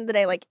me at the end of the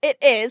day. Like, it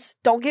is.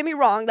 Don't get me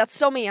wrong. That's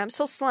still me. I'm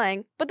still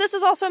slang. But this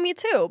is also me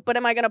too. But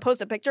am I going to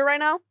post a picture right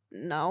now?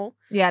 no.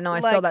 Yeah, no,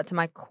 I feel that to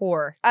my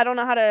core. I don't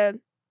know how to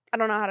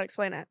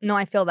explain it. No,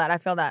 I feel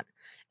that.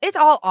 It's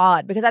all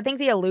odd because I think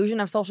the illusion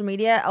of social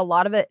media, a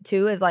lot of it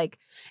too is like,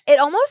 it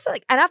almost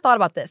like, and I've thought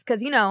about this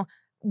because,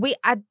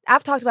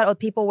 I've talked about it with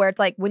people where it's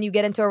like when you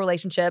get into a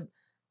relationship,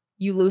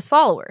 you lose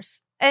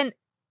followers. And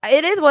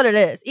it is what it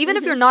is. Even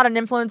if you're not an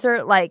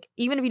influencer, like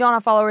even if you don't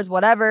have followers,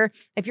 whatever,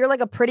 if you're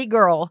like a pretty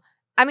girl,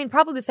 I mean,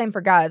 probably the same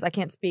for guys. I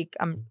can't speak.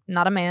 I'm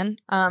not a man.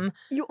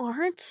 You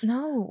aren't?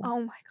 No.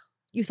 Oh my God.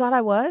 You thought I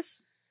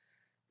was?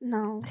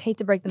 No. I hate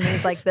to break the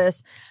news like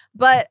this,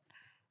 but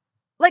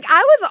like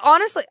I was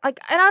honestly like,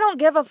 and I don't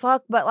give a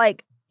fuck, but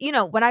like,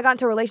 when I got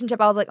into a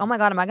relationship, I was like, oh my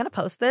God, am I going to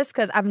post this?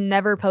 Because I've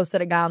never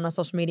posted a guy on my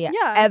social media.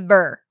 Yeah.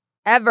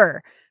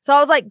 Ever. So I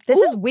was like, this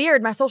is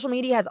weird. My social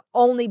media has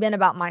only been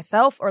about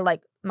myself or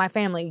like my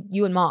family,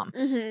 you and mom,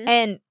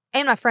 and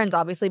my friends,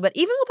 obviously. But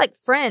even with like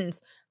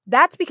friends,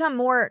 that's become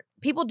more,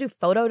 people do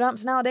photo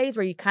dumps nowadays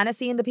where you kind of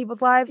see into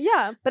people's lives.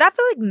 Yeah. But I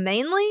feel like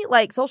mainly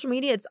like social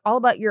media, it's all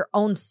about your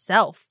own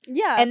self.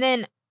 Yeah. And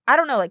then, I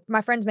don't know, like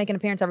my friends make an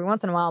appearance every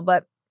once in a while,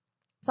 but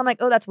so I'm like,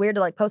 oh, that's weird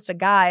to like post a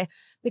guy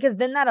because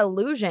then that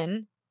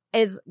illusion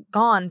is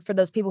gone for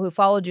those people who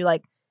followed you.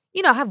 Like,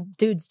 have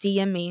dudes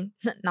DM me,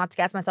 not to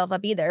gas myself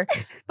up either,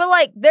 but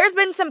like there's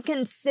been some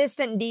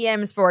consistent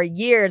DMs for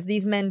years.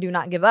 These men do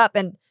not give up.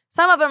 And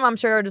some of them I'm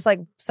sure are just like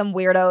some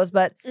weirdos,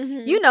 but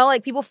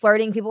like people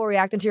flirting, people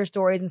reacting to your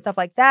stories and stuff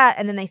like that.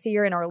 And then they see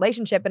you're in a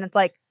relationship and it's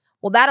like,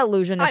 well, that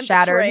illusion is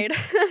shattered.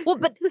 Well,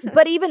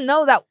 but even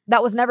though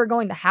that was never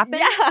going to happen,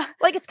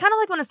 like it's kind of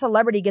like when a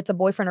celebrity gets a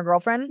boyfriend or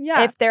girlfriend.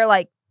 Yeah. If they're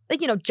like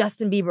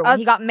Justin Bieber when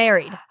he got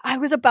married. I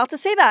was about to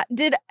say that.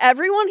 Did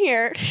everyone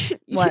hear?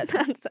 What?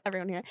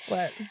 Everyone here.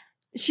 What?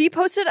 She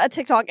posted a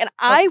TikTok, and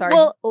I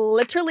will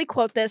literally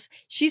quote this.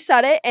 She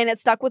said it, and it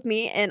stuck with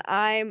me. And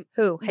I'm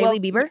who?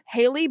 Hailey Bieber.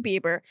 Hailey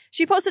Bieber.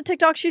 She posted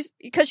TikTok.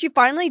 Because she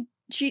finally.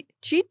 She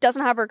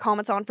doesn't have her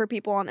comments on for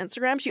people on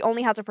Instagram. She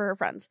only has it for her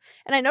friends.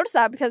 And I noticed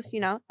that because,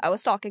 I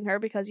was stalking her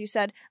because you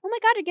said, oh my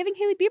God, you're giving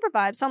Hailey Bieber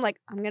vibes. So I'm like,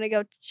 I'm going to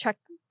go check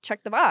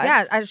the vibe.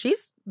 Yeah,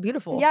 she's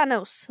beautiful. Yeah,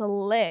 no,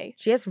 slay.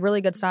 She has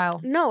really good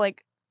style. No,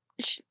 like,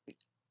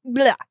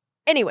 blah.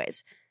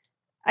 Anyways,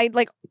 I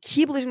like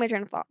keep losing my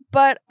train of thought.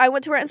 But I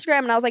went to her Instagram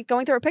and I was like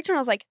going through her picture and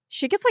I was like,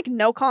 she gets like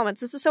no comments.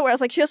 This is so weird. I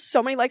was like, she has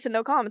so many likes and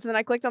no comments. And then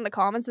I clicked on the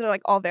comments and they're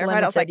like all verified.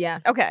 Limited, I was like, yeah.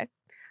 Okay.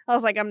 I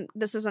was like,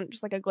 this isn't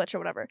just like a glitch or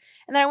whatever.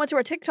 And then I went to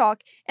her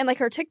TikTok and like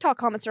her TikTok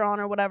comments are on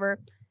or whatever.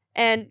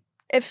 And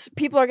if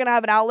people are going to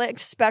have an outlet,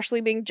 especially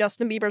being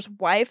Justin Bieber's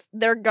wife,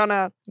 they're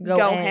gonna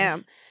go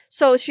ham.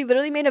 So she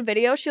literally made a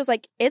video. She was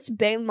like, it's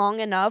been long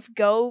enough.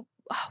 Go,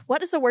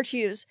 what is the word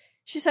she used?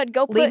 She said,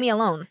 leave me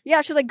alone.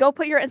 Yeah, she's like, go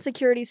put your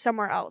insecurities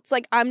somewhere else.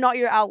 Like, I'm not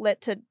your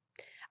outlet to,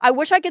 I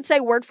wish I could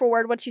say word for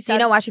word what she said. Do you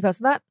know why she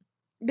posted that?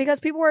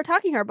 Because people were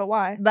attacking her, but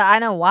why? But I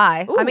know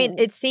why. Ooh. I mean,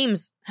 it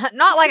seems,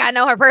 not like I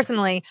know her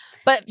personally,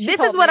 but this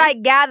is what I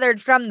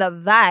gathered from the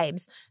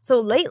vibes.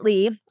 So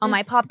lately, on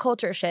my pop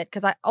culture shit,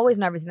 because I always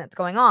know everything that's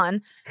going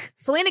on,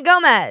 Selena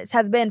Gomez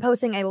has been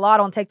posting a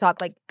lot on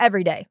TikTok, like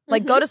every day.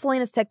 Like, go to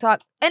Selena's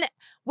TikTok, and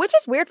which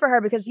is weird for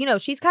her because,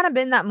 she's kind of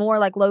been that more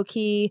like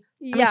low-key.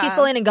 I mean, she's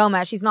Selena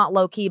Gomez. She's not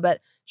low-key, but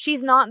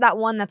she's not that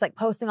one that's like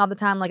posting all the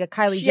time like a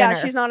Kylie Jenner. Yeah,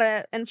 she's not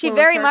an influencer. She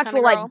very much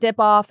will girl. Like dip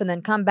off and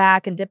then come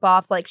back and dip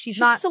off. Like she's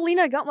not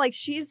Selena Gomez. Like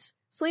she's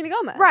Selena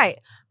Gomez. Right.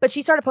 But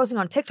she started posting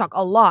on TikTok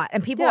a lot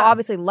and people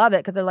obviously love it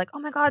because they're like, oh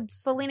my God,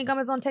 Selena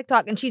Gomez on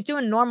TikTok. And she's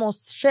doing normal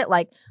shit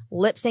like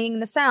lip singing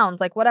the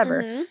sounds, like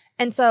whatever.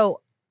 And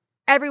so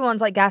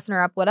everyone's like gassing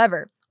her up,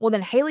 whatever. Well,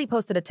 then Hailey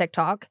posted a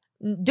TikTok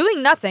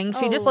doing nothing.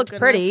 She just looked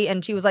pretty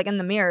and she was like in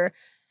the mirror.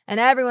 And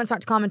everyone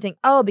starts commenting,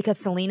 oh, because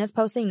Selena's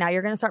posting, now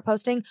you're going to start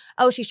posting.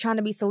 Oh, she's trying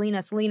to be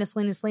Selena.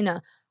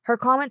 Her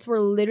comments were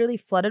literally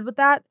flooded with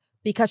that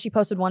because she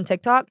posted one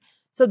TikTok.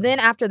 So then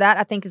after that,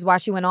 I think is why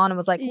she went on and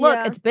was like, look,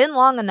 it's been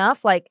long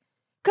enough. Like,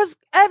 because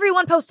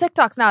everyone posts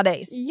TikToks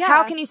nowadays. Yeah.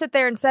 How can you sit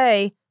there and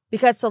say,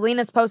 because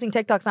Selena's posting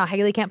TikToks now,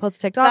 Hailey can't post a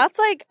TikTok? That's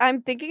like,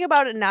 I'm thinking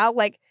about it now,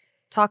 like.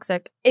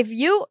 Toxic.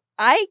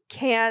 I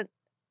can't,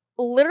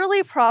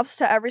 literally props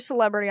to every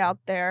celebrity out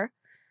there.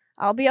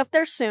 I'll be up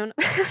there soon.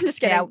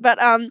 Just kidding. Yeah. But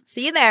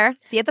see you there.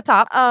 See you at the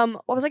top.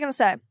 What was I gonna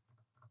say?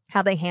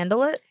 How they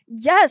handle it?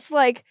 Yes,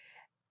 like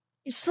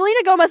Selena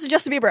Gomez and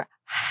Justin Bieber.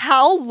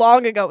 How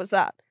long ago was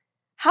that?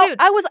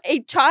 Dude, I was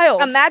a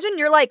child. Imagine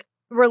your like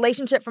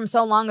relationship from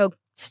so long ago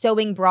still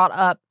being brought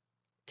up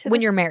to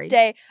when you're married.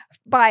 Day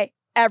by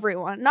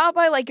everyone. Not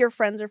by like your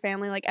friends or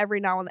family, like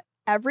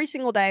every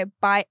single day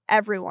by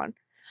everyone.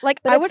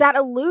 Like, but it's that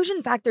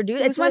illusion factor, dude.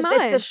 It's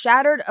the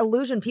shattered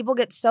illusion. People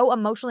get so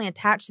emotionally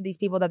attached to these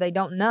people that they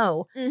don't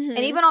know. And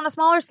even on a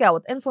smaller scale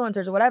with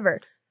influencers or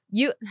whatever.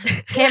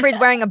 Cambry's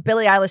wearing a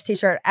Billie Eilish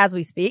t-shirt as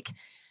we speak.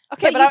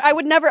 Okay, but I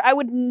would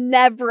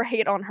never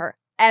hate on her.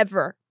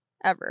 Ever.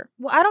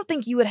 Well, I don't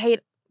think you would hate.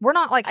 We're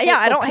not like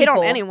I don't hate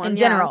on anyone in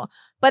general.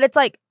 But it's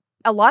like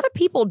a lot of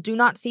people do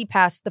not see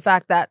past the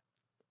fact that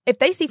if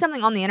they see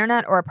something on the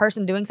internet or a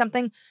person doing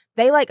something,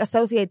 they like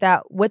associate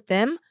that with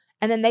them.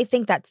 And then they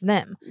think that's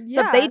them. Yeah.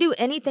 So if they do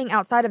anything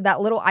outside of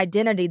that little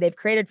identity they've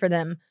created for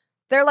them,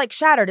 they're like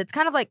shattered. It's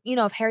kind of like, you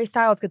know, if Harry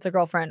Styles gets a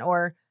girlfriend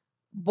or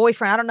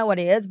boyfriend, I don't know what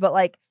he is, but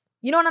like,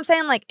 you know what I'm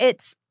saying? Like,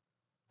 it's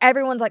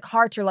everyone's like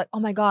hearts are like,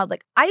 oh my God.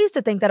 Like, I used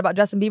to think that about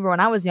Justin Bieber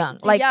when I was young.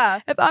 Like,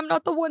 if I'm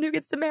not the one who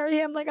gets to marry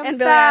him, like, I'm and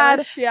sad.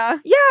 Billie Eilish, yeah.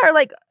 Yeah, or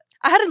like,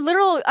 I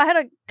had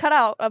a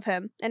cutout of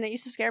him, and it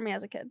used to scare me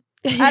as a kid.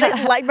 I had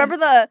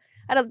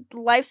a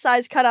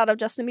life-size cutout of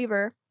Justin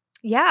Bieber.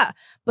 Yeah,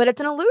 but it's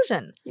an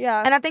illusion.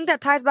 Yeah. And I think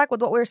that ties back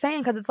with what we were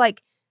saying, because it's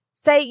like,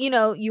 say, you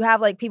know, you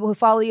have like people who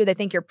follow you, they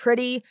think you're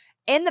pretty.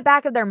 In the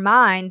back of their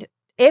mind,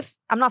 if,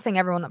 I'm not saying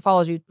everyone that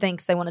follows you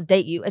thinks they want to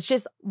date you. It's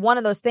just one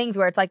of those things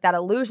where it's like that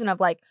illusion of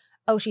like,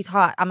 oh, she's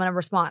hot. I'm going to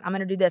respond. I'm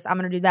going to do this. I'm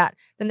going to do that.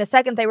 Then the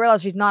second they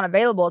realize she's not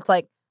available, it's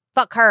like,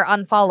 fuck her,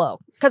 unfollow.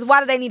 Because why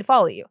do they need to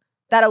follow you?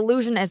 That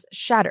illusion is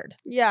shattered.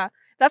 Yeah.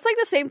 That's like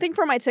the same thing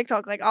for my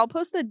TikTok. Like, I'll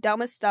post the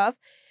dumbest stuff,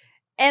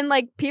 and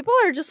like people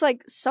are just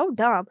like so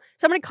dumb.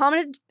 Somebody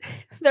commented,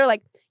 they're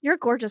like, "You're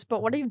gorgeous,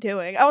 but what are you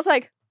doing?" I was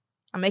like,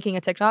 I'm making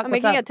a TikTok. I'm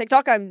making a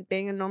TikTok. I'm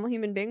being a normal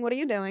human being. What are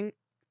you doing?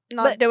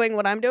 Not doing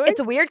what I'm doing.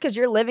 It's weird because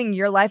you're living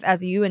your life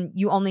as you, and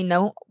you only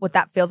know what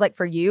that feels like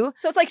for you.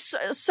 So it's like,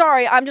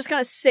 sorry, I'm just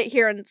gonna sit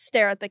here and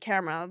stare at the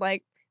camera.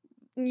 Like,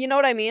 you know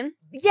what I mean?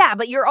 Yeah,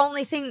 but you're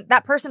only seeing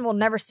that person will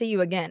never see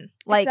you again.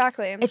 Like,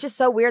 exactly. It's just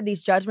so weird,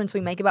 these judgments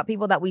we make about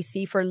people that we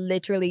see for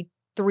literally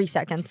 3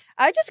 seconds.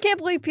 I just can't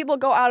believe people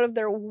go out of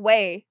their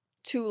way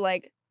to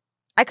like.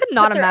 I could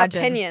not put their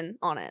imagine opinion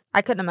on it.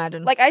 I couldn't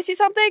imagine. Like, I see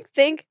something,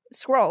 think,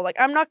 scroll. Like,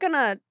 I'm not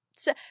gonna.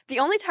 The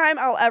only time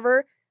I'll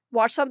ever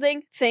watch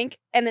something, think,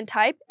 and then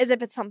type is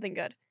if it's something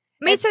good.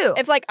 Me too.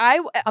 If like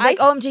I'm like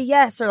OMG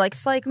yes, or like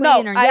Slay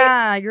Queen, or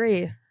I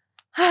agree.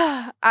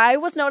 I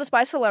was noticed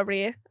by a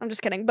celebrity. I'm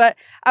just kidding. But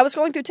I was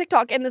going through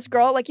TikTok, and this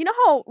girl, like, you know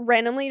how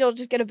randomly you'll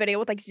just get a video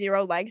with like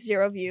 0 likes,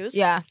 0 views?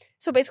 Yeah.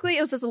 So basically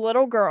it was this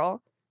little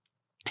girl.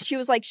 She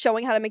was like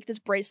showing how to make this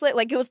bracelet.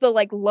 Like, it was the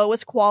like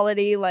lowest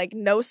quality, like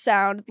no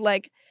sound,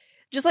 like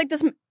just like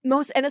this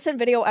most innocent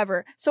video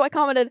ever. So I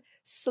commented,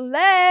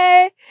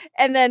 slay.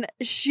 And then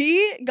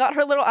she got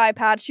her little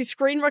iPad. She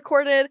screen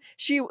recorded.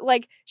 She was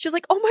like,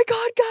 oh my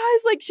God,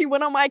 guys. Like, she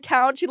went on my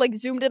account. She like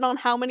zoomed in on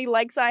how many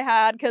likes I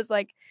had. Cause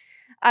like,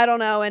 I don't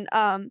know. And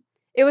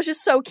it was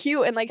just so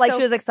cute. And like so,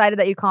 she was excited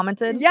that you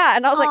commented. Yeah.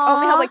 And I was like, I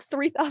only have like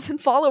 3,000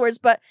 followers,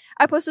 but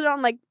I posted it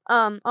on like,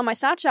 on my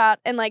Snapchat,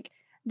 and like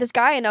this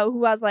guy I know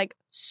who has like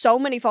so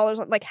many followers,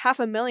 like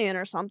 500,000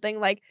 or something,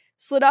 like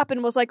slid up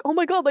and was like, oh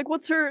my God, like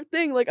what's her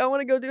thing? Like, I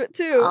want to go do it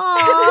too.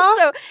 And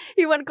so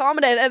he went and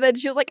commented, and then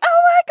she was like, oh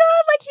my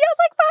God, like he has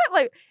like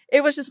 5, like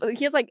it was just,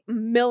 he has like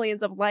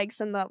millions of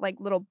likes in that like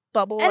little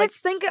bubble. And like, it's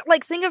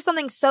think of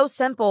something so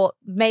simple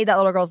made that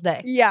little girl's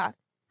day. Yeah.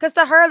 Because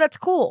to her, that's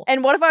cool.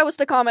 And what if I was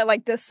to comment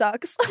like, this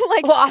sucks?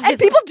 Like, well, and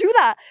people do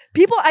that.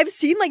 People, I've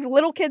seen like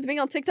little kids being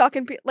on TikTok,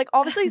 and like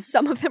obviously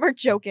some of them are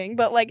joking,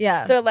 but like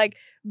they're like,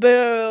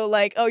 boo,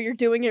 like, oh, you're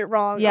doing it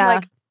wrong. Yeah. I'm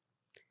like,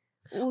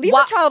 leave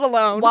the child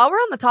alone. While we're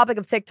on the topic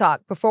of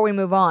TikTok, before we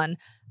move on,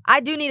 I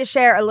do need to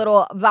share a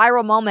little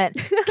viral moment.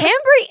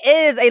 Cambry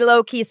is a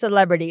low-key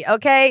celebrity,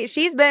 okay?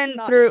 She's been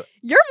through...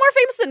 You're more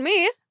famous than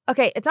me.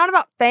 Okay, it's not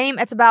about fame.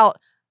 It's about...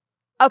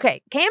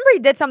 Okay,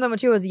 Cambry did something when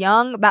she was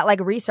young that like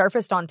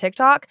resurfaced on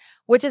TikTok,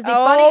 which is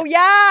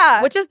the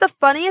which is the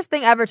funniest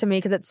thing ever to me,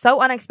 because it's so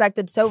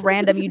unexpected, so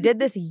random. You did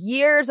this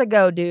years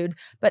ago, dude.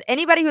 But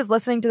anybody who's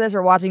listening to this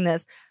or watching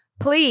this,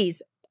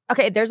 please...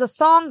 Okay, there's a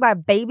song by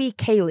Baby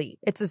Kaylee.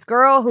 It's this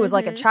girl who is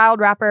like a child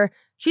rapper.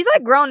 She's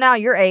like grown now,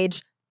 your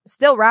age,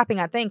 still rapping,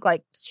 I think.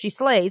 Like, she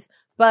slays.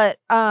 But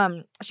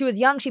she was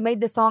young. She made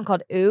this song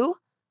called Ooh.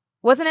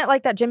 Wasn't it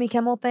like that Jimmy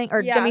Kimmel thing?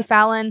 Or Jimmy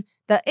Fallon?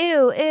 The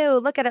ew, ew,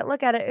 look at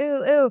it,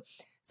 ooh, ooh.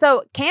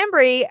 So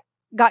Cambry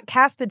got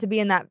casted to be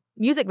in that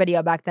music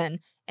video back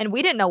then. And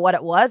we didn't know what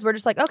it was. We're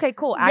just like, okay,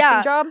 cool,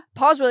 acting job.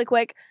 Pause really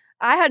quick.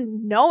 I had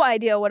no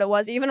idea what it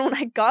was, even when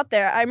I got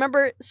there. I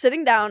remember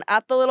sitting down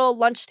at the little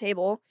lunch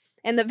table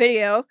in the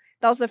video.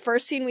 That was the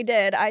first scene we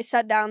did. I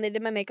sat down, they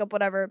did my makeup,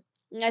 whatever.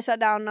 And I sat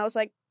down and I was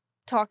like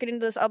talking to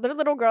this other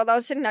little girl that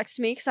was sitting next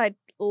to me, because I had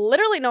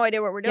literally no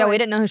idea what we're doing. Yeah, we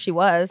didn't know who she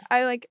was.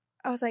 I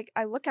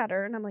look at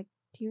her and I'm like,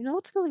 do you know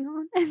what's going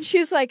on? And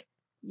she's like,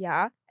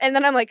 yeah. And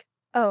then I'm like,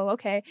 oh,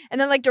 okay. And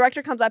then like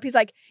director comes up, he's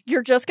like,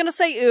 you're just gonna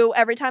say ooh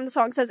every time the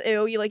song says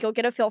ooh. You'll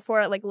get a feel for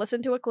it, like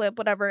listen to a clip,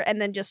 whatever,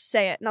 and then just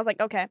say it. And I was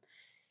like, okay.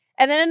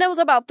 And then it was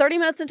about 30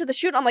 minutes into the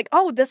shoot, I'm like,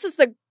 oh, this is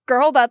the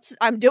girl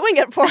I'm doing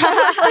it for.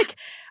 I was like,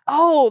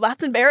 oh,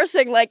 that's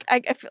embarrassing. Like, I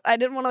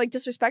didn't want to like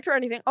disrespect her or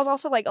anything. I was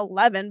also like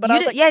 11, but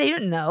you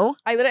didn't know.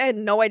 I literally had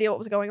no idea what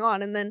was going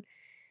on. And then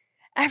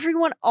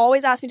everyone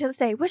always asked me to this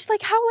day,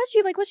 how was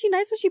she? Like, was she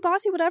nice? Was she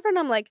bossy? Whatever. And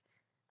I'm like,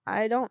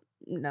 I don't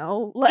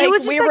know. Like,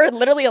 we were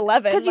literally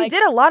 11. Because you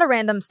did a lot of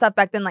random stuff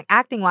back then, like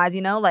acting wise,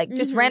 you know, like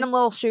just random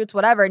little shoots,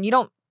 whatever. And you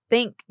don't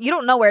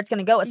know where it's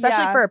going to go,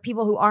 especially for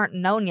people who aren't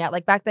known yet.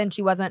 Like back then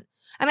she wasn't.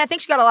 I mean, I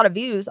think she got a lot of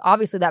views.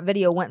 Obviously, that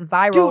video went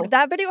viral. Dude,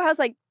 that video has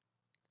like,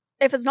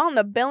 if it's not in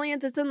the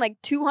billions, it's in like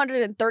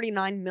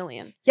 239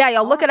 million. Yeah,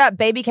 y'all look it up.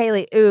 Baby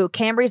Kaylee. Ooh,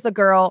 Cambry's the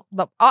girl.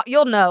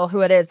 You'll know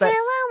who it is, but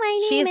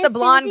she's the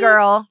blonde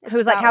girl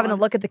who's like having to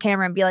look at the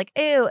camera and be like,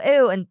 ooh,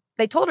 ooh. And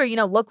they told her,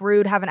 look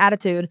rude, have an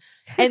attitude.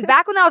 And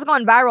back when that was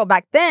going viral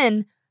back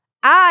then,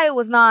 I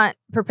was not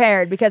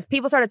prepared because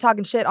people started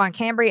talking shit on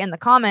Cambry in the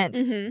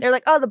comments. They're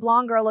like, oh, the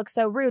blonde girl looks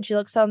so rude. She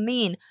looks so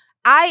mean.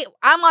 I'm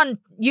on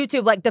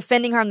YouTube like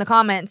defending her in the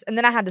comments, and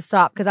then I had to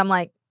stop because I'm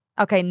like,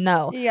 okay,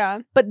 no. Yeah.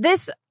 But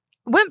this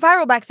went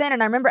viral back then,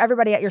 and I remember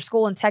everybody at your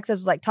school in Texas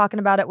was like talking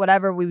about it,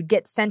 whatever. We would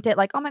get sent it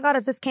like, oh my God,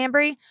 is this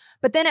Cambry?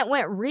 But then it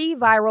went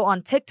re-viral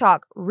on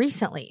TikTok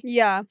recently.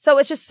 Yeah. So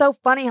it's just so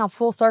funny how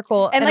full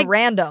circle and like,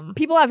 random.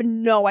 People have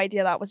no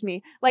idea that was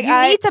me. Like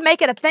you need to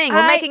make it a thing.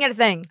 We're making it a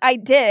thing. I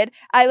did.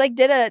 I like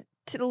did a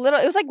little,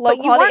 it was like low but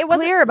quality. You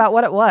weren't clear about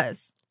what it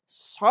was.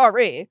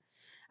 Sorry.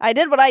 I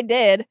did what I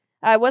did.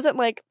 I wasn't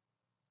like,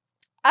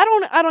 I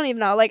don't even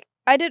know. Like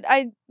I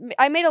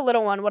made a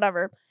little one,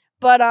 whatever.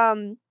 But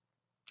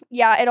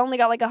yeah, it only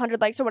got like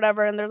 100 likes or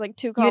whatever, and there's like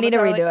 2 comments. You need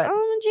to redo like, it.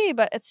 Oh, gee,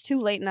 but it's too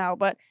late now.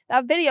 But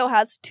that video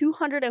has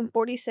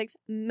 246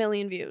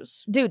 million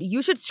views. Dude,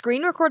 you should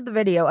screen record the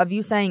video of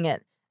you saying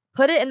it,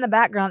 put it in the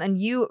background, and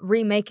you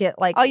remake it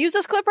like... I'll use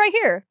this clip right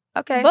here.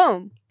 Okay.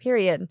 Boom.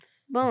 Period.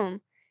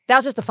 Boom. That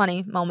was just a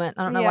funny moment.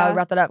 I don't know why we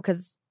brought that up,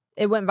 because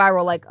it went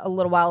viral like a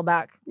little while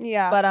back.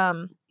 Yeah.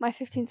 But my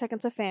 15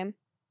 seconds of fame.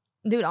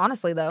 Dude,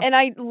 honestly though. And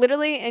I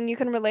literally, and you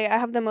can relate, I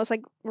have the most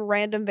like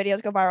random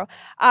videos go viral.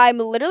 I'm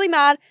literally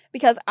mad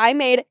because I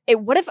made,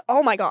 it would have,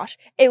 oh my gosh,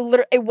 it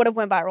would have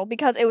went viral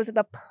because it was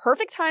the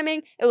perfect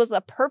timing. It was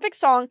the perfect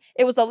song.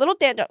 It was the little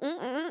dance.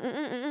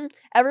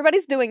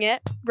 Everybody's doing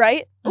it,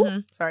 right?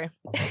 Sorry.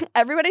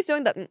 Everybody's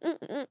doing the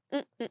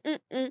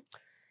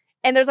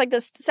and there's like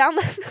this sound.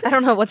 I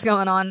don't know what's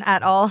going on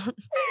at all.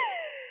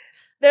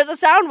 There's a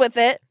sound with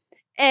it.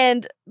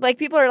 And, like,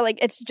 people are like,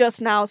 it's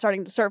just now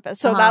starting to surface.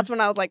 So that's when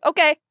I was like,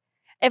 okay,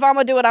 if I'm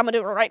going to do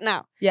it right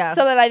now. Yeah.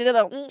 So then I did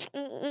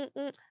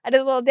I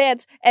did a little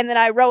dance. And then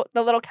I wrote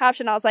the little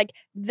caption. I was like,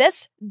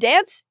 this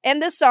dance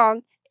and this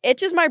song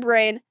itches my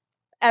brain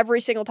every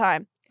single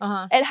time.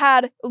 It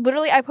had,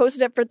 literally, I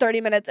posted it for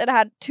 30 minutes. It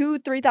had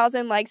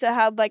 3,000 likes. It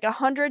had, like,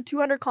 100,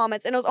 200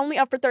 comments. And it was only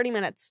up for 30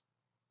 minutes.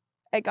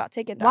 It got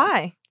taken down.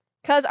 Why?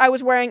 Because I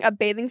was wearing a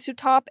bathing suit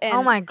top and...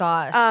 Oh, my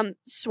gosh.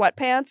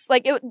 Sweatpants.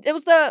 Like, it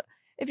was the...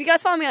 If you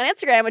guys follow me on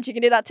Instagram, which you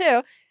can do that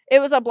too,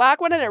 it was a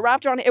black one and it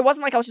wrapped around. It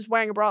wasn't like I was just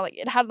wearing a bra. Like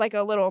it had like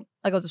a little,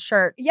 like it was a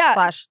shirt. Yeah,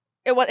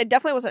 / it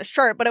definitely wasn't a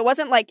shirt, but it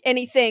wasn't like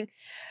anything.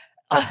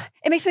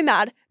 It makes me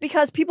mad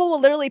because people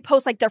will literally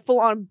post like their full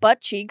on butt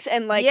cheeks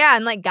and like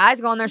and like guys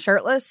go on there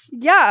shirtless.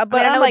 Yeah,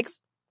 but I'm like,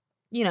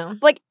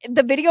 like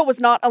the video was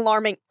not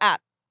alarming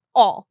at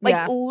all,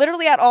 like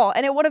literally at all,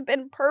 and it would have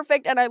been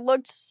perfect, and I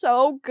looked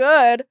so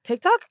good.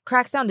 TikTok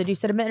cracks down. Did you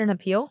submit an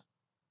appeal?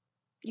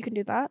 You can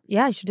do that.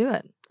 Yeah, you should do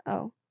it.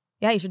 Oh.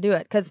 Yeah, you should do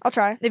it. Because I'll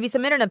try. If you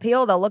submit an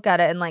appeal, they'll look at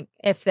it and like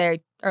if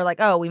they are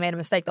like, oh, we made a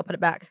mistake, they'll put it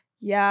back.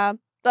 Yeah,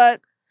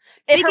 but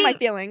it hurt my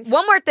feelings.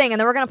 One more thing, and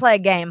then we're going to play a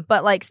game.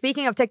 But like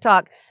speaking of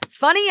TikTok,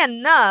 funny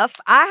enough,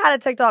 I had a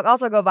TikTok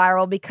also go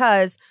viral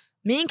because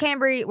me and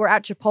Cambry were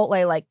at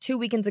Chipotle like 2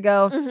 weekends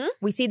ago.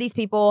 We see these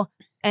people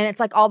and it's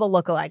like all the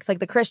lookalikes, like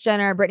the Kris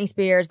Jenner, Britney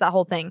Spears, that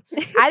whole thing.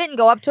 I didn't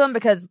go up to them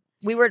because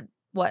we were,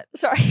 what?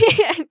 Sorry,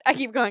 I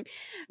keep going.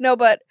 No,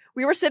 but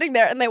we were sitting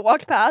there and they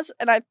walked past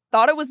and I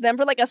thought it was them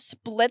for like a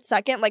split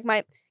second. Like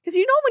because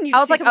you know when you I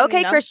was like,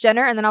 okay, Kris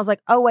Jenner. And then I was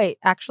like, oh, wait,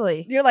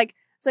 actually. You're like,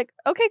 it's like,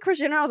 okay, Kris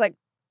Jenner. I was like,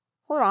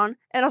 hold on.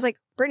 And I was like,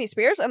 Britney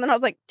Spears. And then I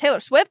was like, Taylor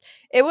Swift.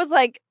 It was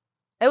like.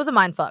 It was a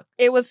mind fuck.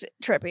 It was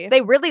trippy.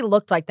 They really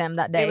looked like them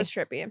that day. It was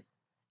trippy.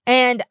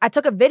 And I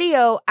took a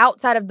video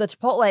outside of the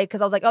Chipotle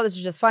because I was like, oh, this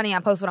is just funny. I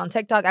posted it on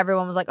TikTok.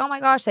 Everyone was like, oh my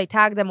gosh, they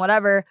tagged them,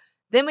 whatever.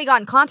 Then we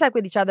got in contact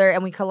with each other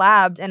and we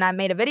collabed and I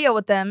made a video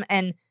with them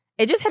and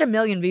it just hit 1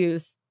 million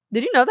views.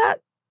 Did you know that?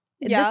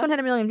 Yeah. This one hit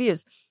 1 million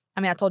views.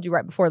 I mean, I told you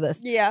right before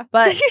this. Yeah.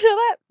 But did you know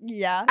that?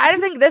 Yeah. I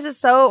just think this is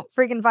so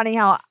freaking funny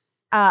how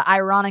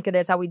ironic it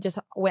is how we just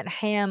went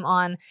ham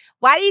on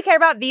why do you care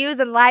about views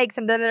and likes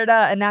and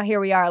da-da-da-da. And now here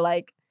we are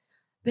like,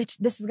 bitch,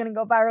 this is going to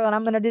go viral and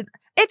I'm going to do...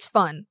 It's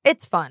fun.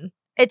 It's fun.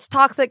 It's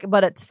toxic,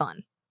 but it's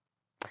fun.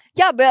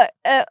 Yeah, but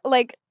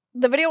like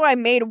the video I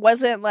made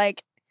wasn't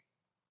like,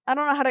 I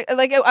don't know how to,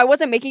 like, I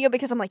wasn't making it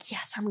because I'm like,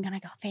 yes, I'm going to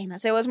go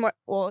famous. It was more,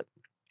 well, okay,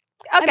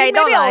 I mean,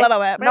 don't maybe lie. a little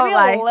bit. Maybe Don't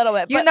lie. a little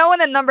bit. You know when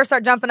the numbers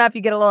start jumping up,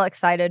 you get a little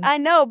excited. I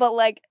know, but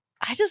like,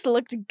 I just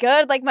looked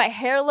good. Like, my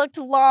hair looked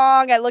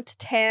long. I looked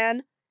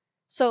tan.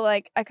 So,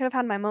 like, I could have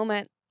had my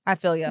moment. I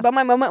feel you. But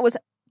my moment was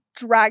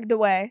dragged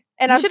away.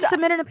 And you should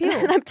submit an appeal.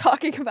 And I'm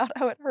talking about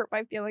how it hurt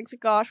my feelings.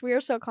 Gosh, we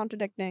are so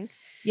contradicting.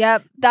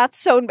 Yep. That's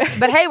so embarrassing.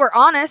 But hey, we're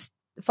honest.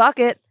 Fuck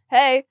it.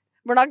 Hey,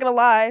 we're not going to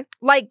lie.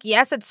 Like,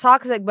 yes, it's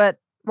toxic, but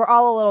we're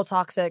all a little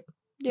toxic.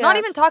 Yeah. Not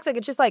even toxic.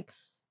 It's just like,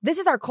 this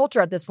is our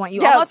culture at this point.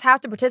 You Yeah. almost have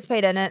to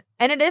participate in it.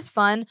 And it is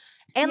fun.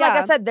 And like I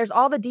Yeah. said, there's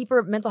all the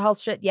deeper mental health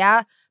shit.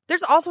 Yeah.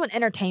 There's also an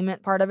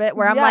entertainment part of it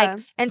where I'm Yeah. like,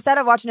 instead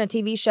of watching a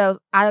TV show,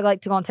 I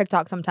like to go on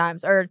TikTok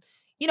sometimes. Or,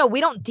 you know,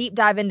 we don't deep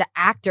dive into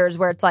actors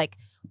where it's like,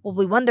 well,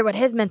 we wonder what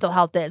his mental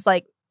health is.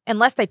 Like,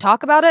 unless they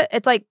talk about it,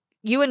 it's like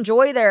you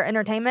enjoy their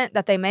entertainment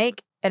that they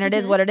make and it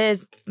is Mhm. what it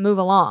is. Move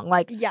along.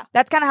 Like, Yeah.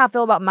 that's kind of how I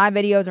feel about my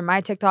videos or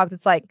my TikToks.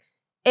 It's like,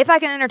 if I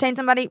can entertain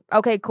somebody,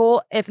 okay,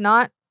 cool. If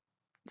not,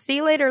 see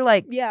you later.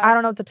 Like, Yeah. I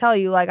don't know what to tell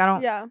you. Like, I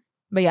don't. Yeah.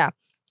 But yeah.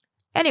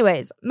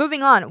 Anyways,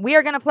 moving on. We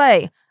are going to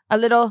play a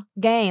little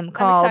game I'm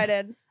called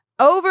excited.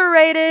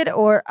 Overrated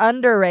or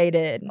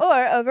Underrated.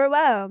 Or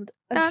overwhelmed.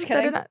 I'm just Dun, dun,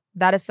 kidding. dun, dun.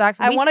 That is facts.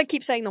 I We want to s-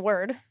 keep saying the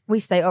word. We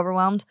stay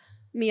overwhelmed.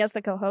 Me as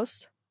the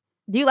co-host.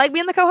 Do you like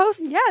being the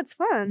co-host? Yeah, it's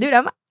fun. Dude,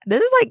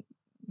 this is like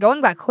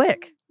going by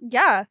quick.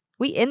 Yeah.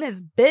 We in this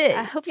bitch.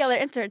 I hope y'all are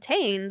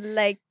entertained.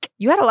 Like,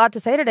 You had a lot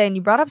to say today, and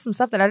you brought up some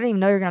stuff that I didn't even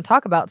know you were going to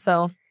talk about.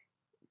 So,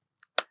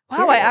 wow, I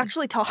Period.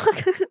 actually talk.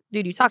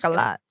 dude, you talk a just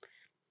lot.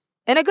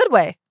 In a good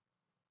way.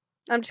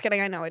 I'm just kidding.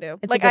 I know I do.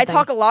 It's a Like, good I thing.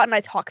 talk a lot and I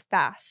talk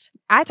fast.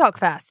 I talk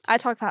fast. I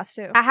talk fast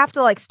too. I have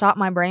to like stop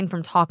my brain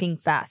from talking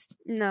fast.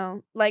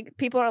 No. Like,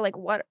 people are like,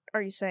 what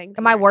are you saying? to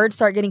And my me? words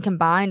start getting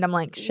combined. I'm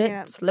like, shit,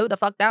 Yeah. slow the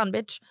fuck down,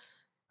 bitch.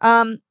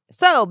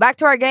 So back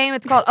to our game.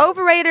 It's called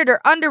Overrated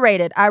or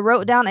Underrated. I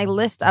wrote down a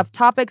list of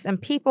topics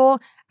and people.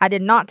 I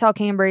did not tell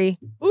Cambry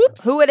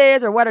Oops. who it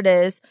is or what it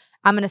is.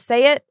 I'm going to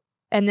say it,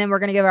 and then we're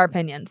going to give our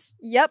opinions.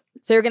 Yep.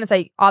 So you're going to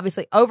say,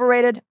 obviously,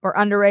 overrated or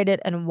underrated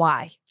and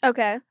why.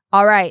 Okay.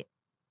 All right.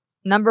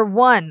 Number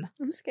 1,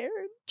 I'm scared.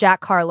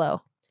 Jack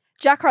Harlow.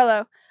 Jack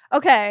Harlow.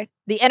 Okay.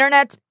 The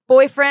internet's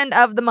boyfriend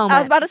of the moment. I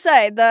was about to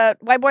say the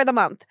white boy of the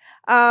month.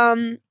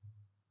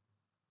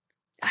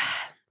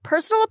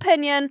 Personal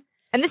opinion.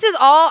 And this is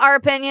all our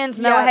opinions.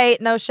 No Yeah.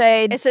 hate, no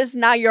shade. This is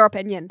not your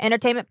opinion.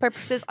 Entertainment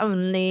purposes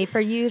only, per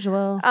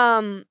usual.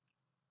 I'm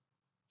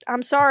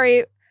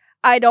sorry.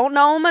 I don't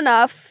know him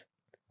enough.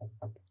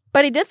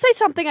 But he did say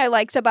something I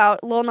liked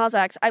about Lil Nas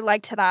X. I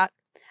liked that.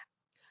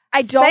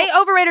 I don't Say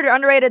overrated or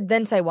underrated,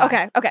 then say why.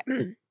 Okay.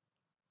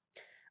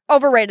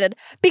 Overrated.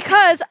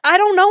 Because I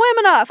don't know him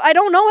enough.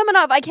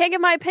 I can't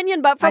give my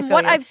opinion, but from feel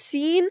what you. I've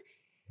seen,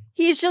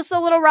 he's just a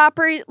little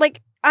rapper.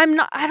 Like, I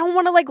don't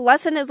want to like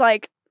lessen his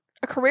like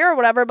a career or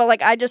whatever, but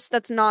like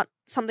that's not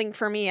something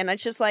for me. And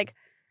it's just like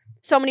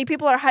so many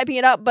people are hyping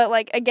it up, but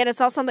like again, it's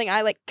not something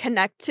I like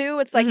connect to.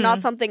 It's like not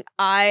something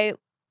I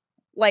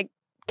like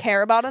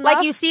care about enough.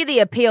 Like you see the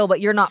appeal, but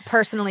you're not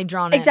personally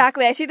drawn in.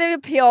 Exactly. I see the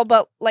appeal,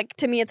 but like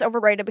to me it's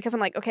overrated because I'm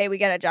like, okay, we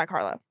get it, Jack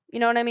Harlow. You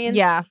know what I mean?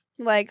 Yeah.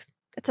 Like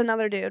it's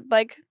another dude.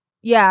 Like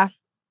Yeah.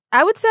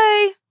 I would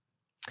say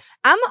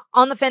I'm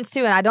on the fence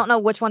too, and I don't know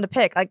which one to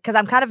pick. Like, because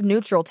I'm kind of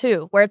neutral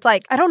too, where it's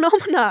like, I don't know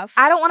him enough.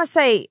 I don't want to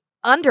say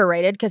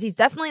underrated because he's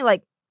definitely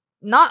like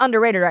not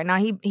underrated right now.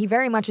 He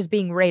very much is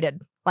being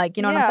rated. Like,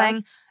 you know what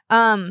I'm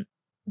saying?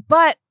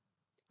 But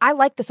I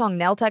like the song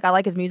Nail Tech. I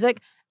like his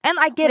music. And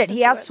I get it. Listen He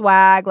to has it.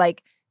 swag.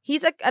 Like,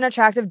 he's an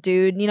attractive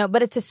dude, you know,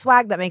 but it's his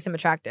swag that makes him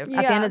attractive. At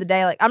the Yeah. end of the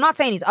day, like, I'm not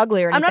saying he's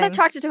ugly or I'm anything. not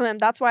attracted to him.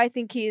 That's why I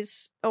think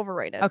he's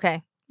overrated.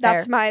 Okay.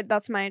 That's fair.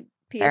 my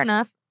piece. Fair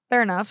enough.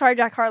 Fair enough. Sorry,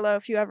 Jack Harlow,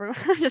 if you ever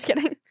I'm just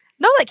kidding.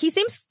 No, like, he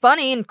seems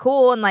funny and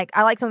cool, and, like,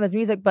 I like some of his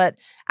music, but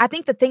I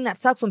think the thing that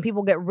sucks when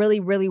people get really,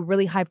 really,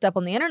 really hyped up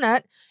on the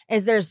internet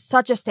is there's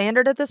such a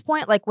standard at this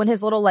point. Like, when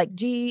his little, like,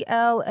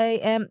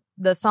 GLAM,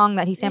 the song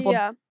that he sampled,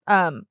 Yeah.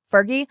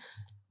 Fergie,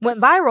 went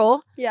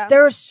viral, Yeah.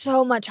 there was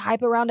so much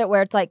hype around it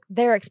where it's like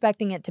they're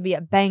expecting it to be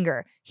a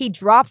banger. He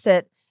drops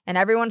it, and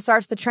everyone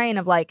starts the train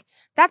of, like,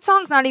 that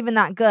song's not even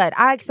that good.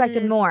 I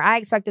expected more. I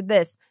expected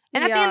this.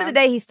 And at the end of Yeah. the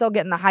day, he's still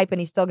getting the hype, and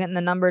he's still getting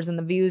the numbers and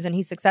the views, and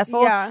he's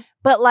successful. Yeah.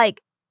 But,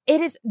 like,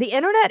 the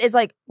internet is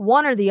like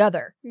one or the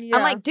other. Yeah.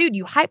 I'm like, dude,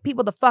 you hype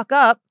people the fuck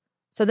up,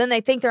 so then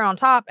they think they're on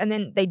top, and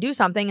then they do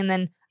something, and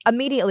then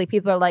immediately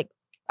people are like,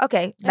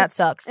 okay, that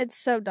sucks. It's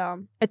so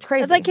dumb. It's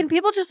crazy. It's like, can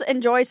people just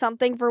enjoy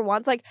something for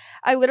once? Like,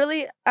 I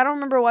don't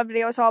remember what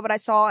video I saw, but I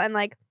saw, and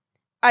like,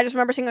 I just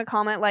remember seeing a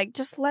comment, like,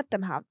 just let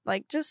them have,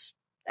 like, just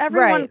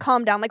everyone Right.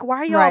 calm down. Like, why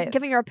are you all Right.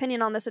 giving your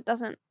opinion on this? It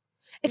doesn't.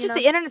 it's you just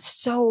know? the internet's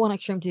so one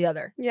extreme to the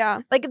other. Yeah.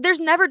 Like, there's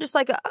never just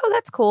like, oh,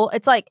 that's cool.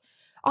 It's like,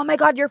 oh my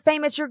God, you're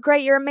famous, you're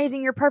great, you're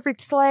amazing, you're perfect,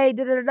 slay,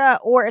 da da da da.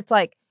 Or it's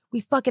like,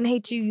 we fucking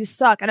hate you, you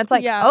suck. And it's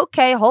like, Yeah.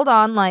 okay, hold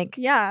on. Like,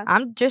 Yeah.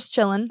 I'm just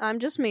chilling. I'm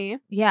just me.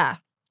 Yeah.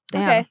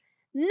 Damn. Okay.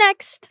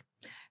 Next.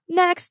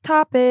 Next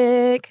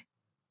topic.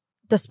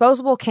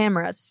 Disposable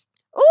cameras.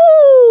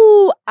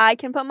 Ooh, I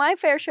can put my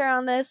fair share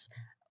on this.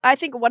 I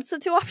think, what's the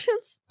two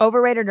options?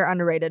 Overrated or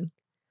underrated?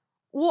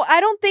 Well, I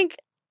don't think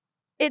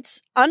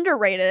it's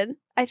underrated.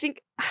 I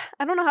think,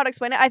 I don't know how to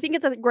explain it. I think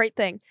it's a great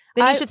thing.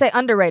 Then you I- should say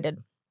underrated.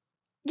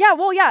 Yeah,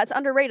 well, yeah, it's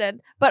underrated,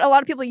 but a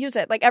lot of people use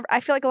it. Like, I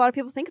feel like a lot of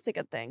people think it's a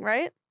good thing,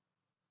 right?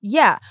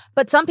 Yeah.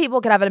 But some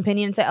people could have an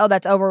opinion and say, oh,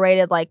 that's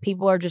overrated. Like,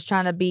 people are just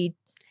trying to be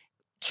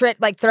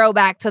like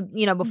throwback to,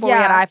 you know, before we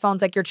Yeah. had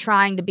iPhones. Like, you're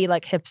trying to be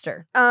like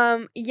hipster.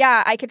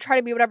 Yeah, I could try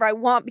to be whatever I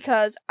want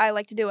because I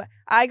like to do it.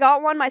 I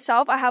got one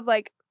myself. I have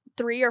like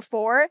 3 or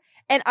 4,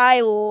 and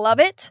I love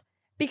it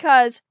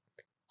because,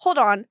 hold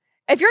on.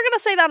 If you're going to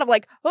say that of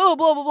like, oh,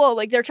 blah, blah, blah,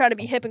 like they're trying to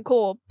be hip and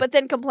cool, but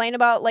then complain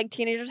about like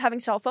teenagers having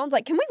cell phones,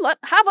 like, can we let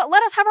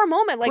us have our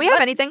moment? Like, Can we have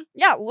anything?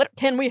 Yeah,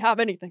 can we have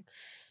anything?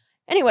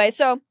 Anyway,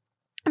 so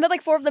I've got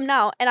like 4 of them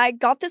now, and I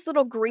got this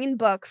little green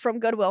book from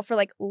Goodwill for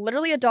like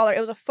literally $1. It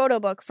was a photo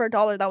book for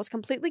 $1 that was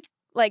completely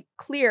like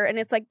clear, and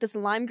it's like this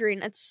lime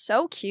green. It's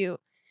so cute.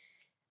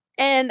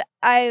 And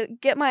I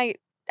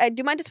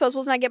do my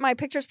disposables and I get my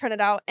pictures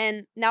printed out,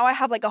 and now I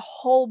have like a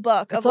whole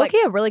book It's of like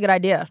a really good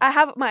idea. I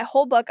have my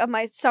whole book of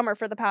my summer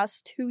for the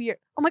past 2 years.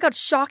 Oh my god,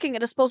 shocking! A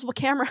disposable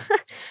camera.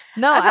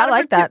 No, I've had I it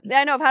like for that.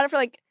 I know I've had it for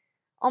like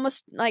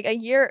almost like a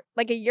year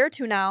or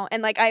two now,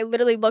 and like I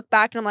literally look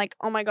back and I'm like,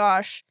 oh my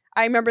gosh,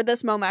 I remember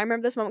this moment. I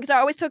remember this moment because I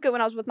always took it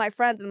when I was with my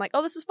friends, and I'm like,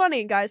 oh, this is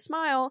funny, guys,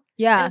 smile. And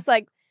Yeah. it's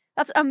like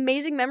that's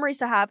amazing memories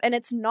to have, and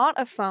it's not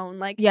a phone.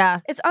 Like,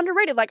 Yeah. it's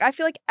underrated. Like, I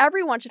feel like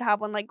everyone should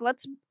have one. Like,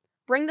 let's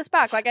bring this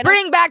back. Like, I know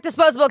Bring back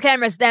disposable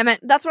cameras, damn it.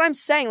 that's what I'm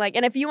saying. Like,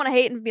 and if you want to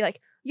hate and be like,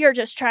 you're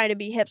just trying to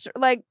be hipster,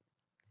 like,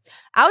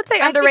 I would say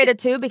think underrated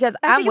too because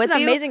I I'm think with it's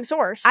an you. amazing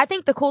source. I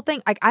think the cool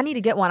thing, like, I need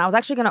to get one. I was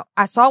actually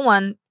I saw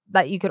one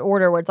that you could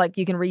order where it's like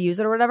you can reuse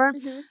it or whatever.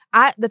 Mhm.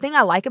 The thing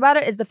I like about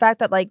it is the fact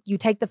that like you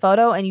take the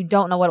photo and you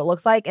don't know what it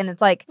looks like, and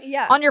it's like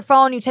Yeah. on your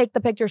phone you take the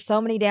picture so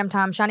many damn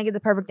times trying to get the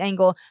perfect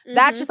angle.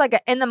 That's Mhm. just like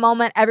in the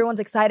moment everyone's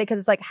excited because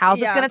it's like how's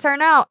this Yeah. gonna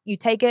turn out? You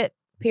take it,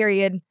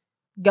 period,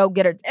 go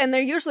get it. And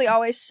they're usually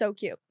always so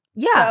cute.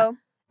 Yeah, So,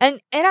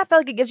 and I feel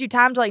like it gives you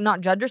time to like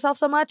not judge yourself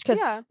so much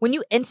because yeah. when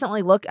you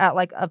instantly look at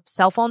like a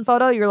cell phone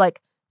photo, you're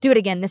like, do it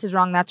again. This is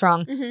wrong. That's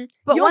wrong. Mhm.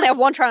 But You only once- have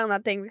one try on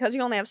that thing because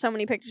you only have so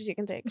many pictures you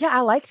can take. yeah,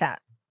 I like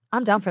that.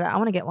 I'm down for that. I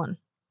want to get one.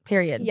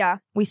 Period. Yeah.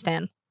 We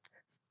stand.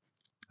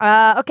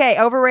 Okay,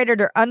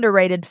 overrated or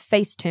underrated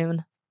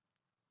Facetune?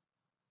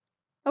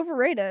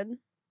 Overrated.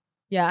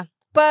 Yeah.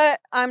 But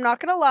I'm not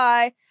going to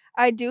lie.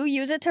 I do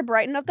use it to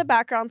brighten up the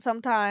background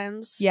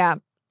sometimes. Yeah.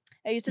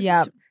 I use it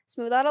Yeah. to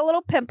smooth out a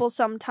little pimple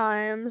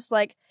sometimes.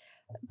 Like,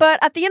 but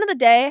at the end of the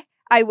day,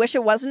 I wish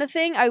it wasn't a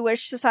thing. I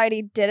wish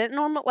society didn't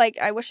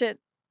I wish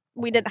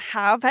we didn't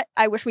have it.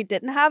 I wish we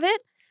didn't have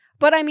it.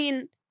 But I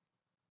mean,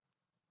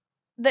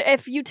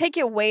 if you take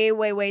it way,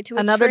 way, way too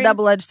Another extreme,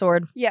 double-edged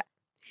sword.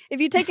 if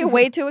you take it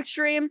way too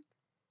extreme,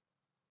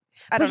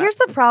 I But don't know. here's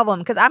the problem,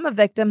 because I'm a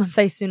victim of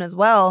Facetune as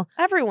well.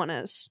 Everyone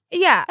is.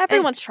 Yeah. and-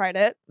 Everyone's tried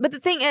it. But the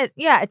thing is,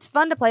 yeah, it's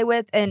fun to play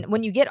with, and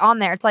when you get on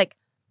there, it's like,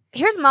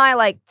 here's my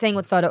like thing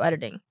with photo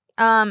editing.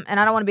 And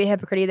I don't want to be a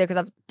hypocrite either because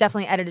I've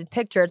definitely edited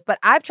pictures, but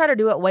I've tried to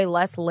do it way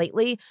less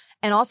lately.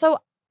 And also,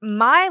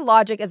 my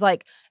logic is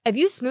like, if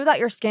you smooth out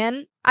your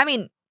skin, I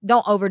mean,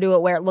 don't overdo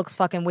it where it looks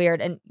fucking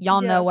weird. And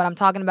y'all Yeah. know what I'm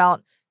talking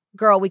about.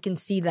 Girl, we can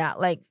see that.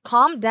 Like,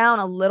 calm down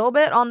a little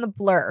bit on the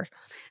blur.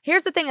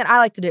 Here's the thing that I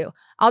like to do.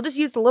 I'll just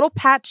use the little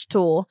patch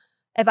tool.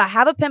 If I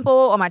have a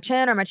pimple on my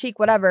chin or my cheek,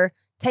 whatever,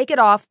 take it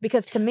off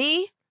because to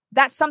me,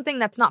 that's something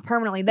that's not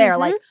permanently there. Mhm.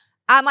 Like,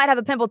 I might have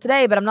a pimple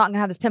today, but I'm not going to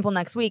have this pimple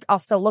next week. I'll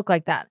still look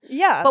like that.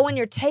 Yeah. But when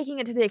you're taking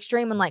it to the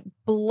extreme and like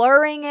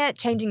blurring it,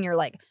 changing your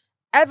like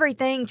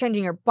everything,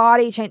 changing your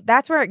body,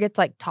 that's where it gets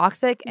like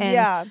toxic. And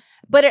yeah.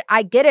 but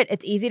I get it.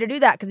 It's easy to do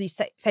that because you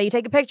say you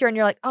take a picture and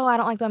you're like, oh, I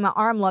don't like the way my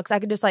arm looks. I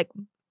could just like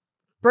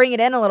bring it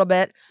in a little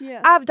bit.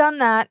 Yeah. I've done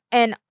that,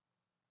 and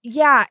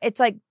yeah, it's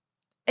like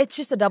it's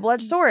just a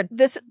double-edged sword.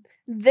 This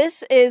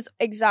is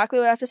exactly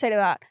what I have to say to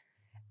that.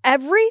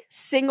 Every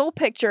single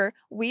picture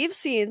we've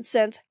seen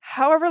since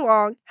however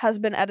long has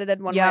been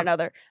edited one way or Yep.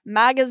 another.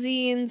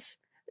 Magazines,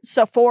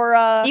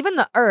 Sephora. Even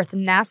the Earth,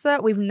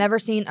 NASA, we've never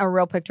seen a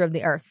real picture of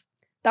the Earth.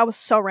 That was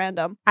so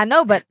random. I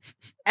know, but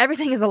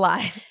everything is a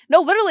lie. No,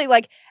 literally,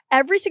 like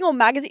every single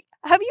magazine.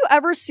 Have you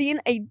ever seen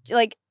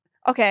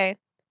okay,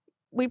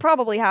 we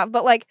probably have,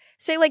 but like,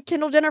 say like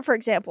Kendall Jenner, for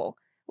example.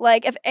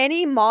 Like, if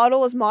any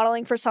model is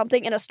modeling for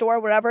something in a store or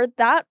whatever,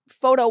 that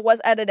photo was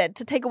edited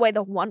to take away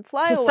the one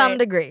fly To away. some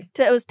degree.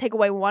 It was take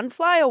away one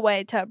fly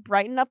away, to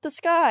brighten up the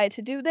sky,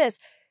 to do this.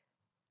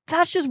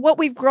 That's just what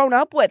we've grown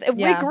up with. If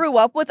Yeah. we grew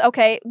up with,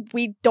 okay,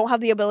 we don't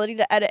have the ability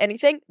to edit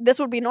anything, this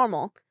would be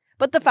normal.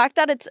 But the fact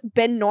that it's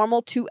been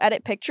normal to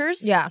edit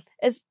pictures Yeah.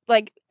 is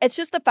like, it's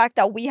just the fact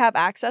that we have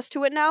access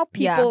to it now.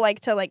 People Yeah. like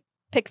to like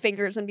pick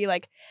fingers and be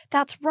like,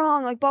 that's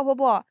wrong, like blah, blah,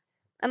 blah.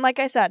 And like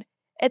I said,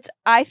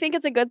 I think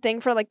it's a good thing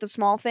for like the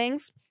small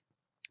things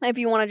if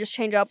you want to just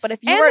change up. But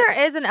if you And were,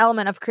 there is an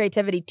element of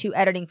creativity to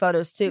editing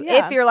photos too.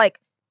 Yeah. If you're like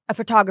a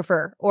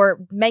photographer or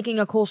making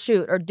a cool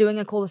shoot or doing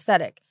a cool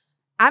aesthetic.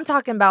 I'm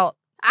talking about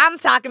right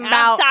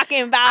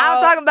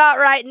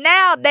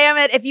now, damn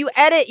it. If you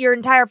edit your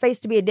entire face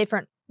to be a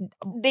different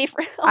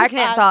different. I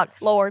can't talk.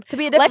 Lord. To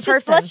be a different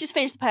person. Let's just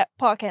finish the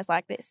podcast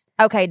like this.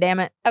 Okay, damn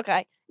it.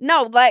 Okay.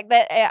 No, like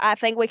that. I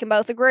think we can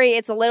both agree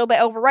it's a little bit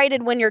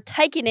overrated when you're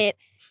taking it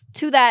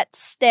to that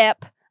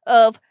step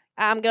of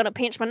I'm gonna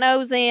pinch my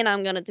nose in.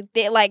 I'm gonna do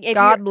like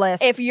God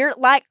bless. If you're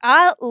like,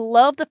 I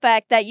love the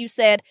fact that you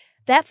said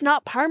that's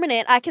not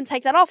permanent. I can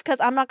take that off because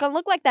I'm not gonna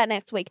look like that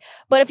next week.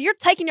 But if you're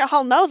taking your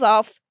whole nose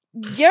off,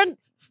 you're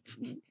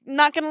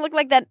not gonna look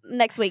like that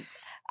next week.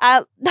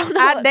 I don't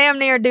know. I damn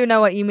near do know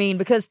what you mean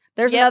because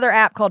there's Yep. another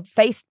app called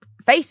Face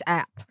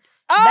app.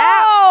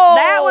 Oh,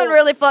 That one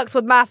really fucks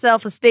with my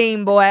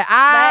self-esteem, boy.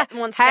 I That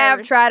one's have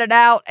scary. tried it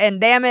out, and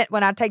damn it,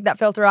 when I take that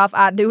filter off,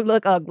 I do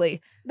look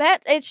ugly.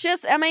 That it's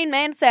just, I mean,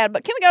 man, it's sad.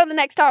 But can we go to the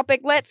next topic?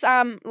 Let's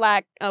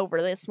like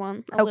over this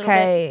one. A little bit.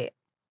 Okay.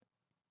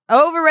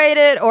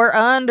 Overrated or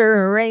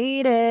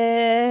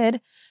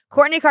underrated?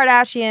 Kourtney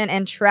Kardashian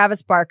and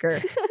Travis Barker.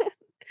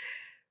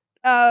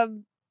 I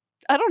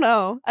don't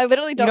know. I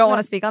literally You don't. don't know. want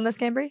to speak on this,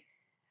 Cambry?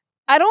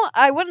 I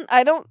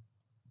don't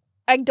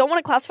want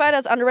to classify it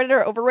as underrated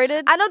or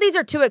overrated. I know these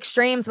are two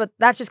extremes, but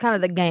that's just kind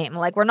of the game.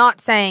 Like, we're not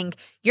saying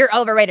you're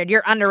overrated,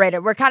 you're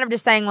underrated. We're kind of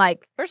just saying,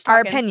 like,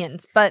 our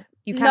opinions, but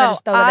you kind of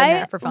just throw that in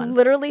there for fun. I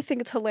literally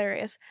think it's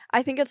hilarious.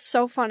 I think it's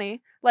so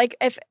funny. Like,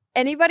 if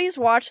anybody's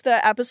watched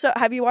the episode,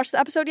 have you watched the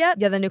episode yet?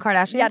 Yeah, the new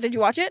Kardashians? Yeah, did you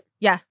watch it?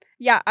 Yeah.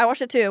 Yeah, I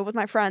watched it too with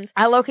my friends.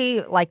 I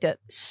low-key liked it.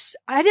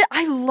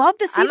 I love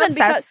the season.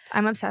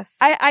 I'm obsessed.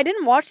 I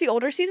didn't watch the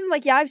older season.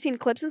 Like, yeah, I've seen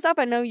clips and stuff.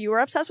 I know you were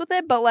obsessed with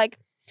it, but like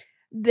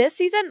this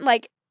season,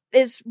 like,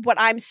 is what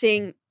I'm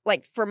seeing,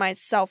 like, for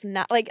myself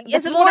now. Like,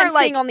 this is what I'm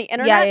seeing on the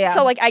internet. Yeah.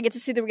 So, like, I get to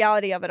see the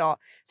reality of it all.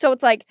 So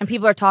it's like, and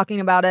people are talking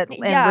about it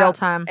in real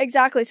time.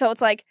 Exactly. So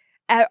it's like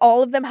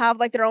all of them have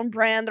like their own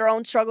brand, their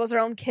own struggles, their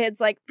own kids.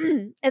 Like,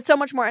 it's so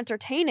much more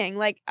entertaining.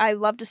 Like, I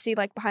love to see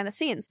like behind the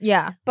scenes.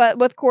 Yeah. But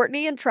with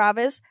Kourtney and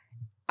Travis,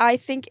 I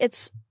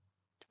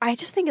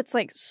just think it's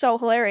like so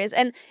hilarious.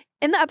 And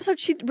in the episode,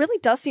 she really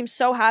does seem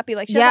so happy.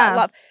 Like, she has that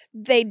love.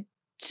 They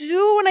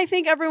do, and I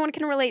think everyone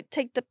can relate,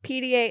 take the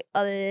PDA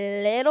a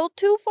little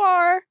too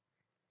far.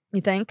 You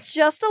think?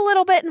 Just a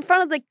little bit in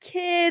front of the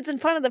kids, in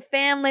front of the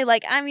family.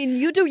 Like, I mean,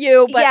 you do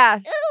you, but yeah.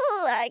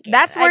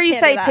 That's where you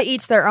say to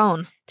each their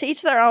own. To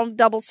each their own,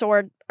 double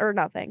sword or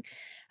nothing.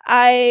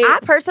 I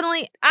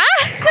personally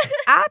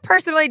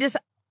just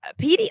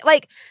PD,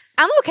 like,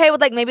 I'm okay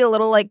with like maybe a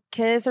little like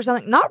kiss or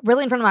something. Not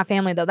really in front of my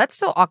family though. That's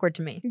still awkward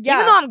to me. Yeah.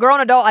 Even though I'm a grown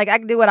adult, like I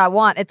can do what I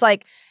want. It's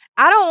like,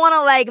 I don't want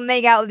to like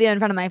make out with you in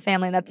front of my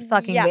family. That's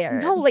fucking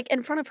weird. No, like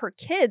in front of her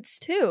kids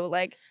too.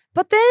 Like,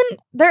 but then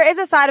there is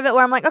a side of it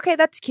where I'm like, okay,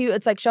 that's cute.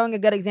 It's like showing a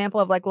good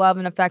example of like love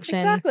and affection.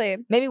 Exactly.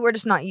 Maybe we're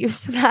just not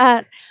used to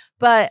that.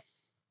 But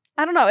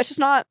I don't know. It's just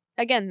not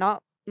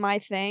my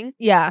thing.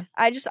 Yeah.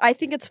 I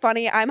think it's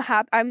funny. I'm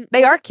happy.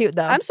 They are cute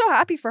though. I'm so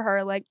happy for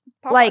her. Like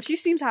she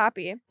seems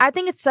happy. I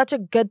think it's such a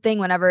good thing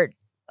whenever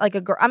like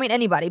a girl, I mean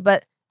anybody,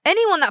 but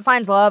anyone that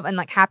finds love and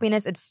like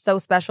happiness, it's so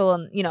special,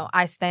 and you know,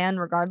 I stand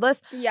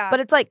regardless. Yeah.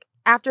 But it's like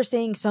after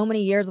seeing so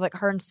many years of like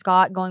her and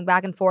Scott going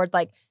back and forth,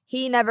 like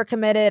he never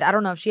committed. I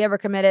don't know if she ever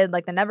committed.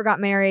 Like they never got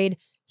married.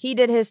 He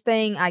did his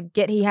thing. I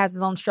get he has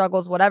his own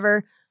struggles,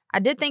 whatever. I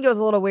did think it was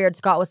a little weird.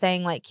 Scott was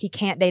saying like he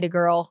can't date a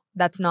girl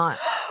that's not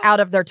out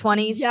of their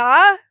 20s.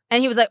 Yeah.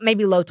 And he was like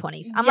maybe low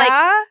 20s. I'm like,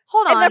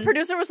 hold on. And the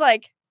producer was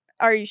like,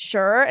 are you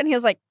sure? And he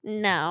was like,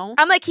 no.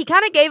 I'm like, he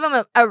kind of gave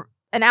him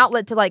an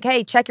outlet to like,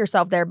 hey, check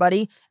yourself there,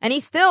 buddy. And he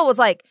still was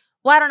like,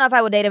 well, I don't know if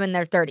I would date him in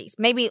their 30s.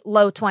 Maybe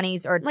low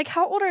 20s or... Like,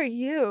 how old are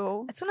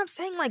you? That's what I'm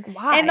saying. Like,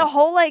 why? And the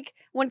whole, like,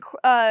 when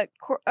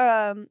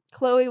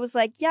Chloe was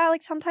like, yeah,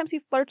 like, sometimes he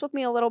flirts with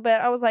me a little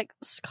bit. I was like,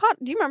 Scott,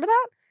 do you remember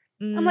that?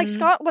 I'm like,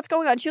 Scott, what's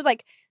going on? He was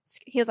like,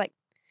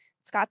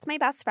 Scott's my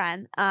best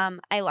friend.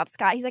 I love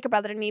Scott. He's like a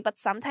brother to me, but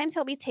sometimes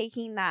he'll be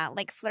taking that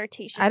like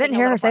flirtatious. I didn't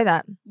hear her say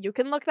that. You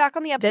can look back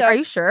on the episode. Are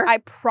you sure? I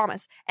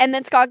promise. And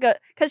then Scott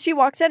because she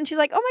walks in and she's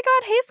like, oh my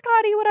God, hey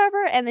Scotty,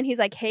 whatever. And then he's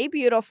like, hey,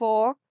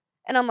 beautiful.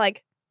 And I'm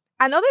like,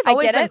 I know they've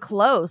always been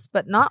close,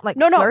 but not like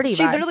flirty.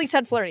 She literally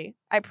said flirty.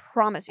 I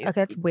promise you. Okay,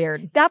 that's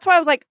weird. That's why I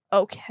was like,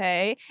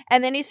 okay.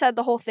 And then he said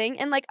the whole thing.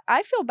 And like,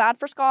 I feel bad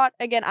for Scott.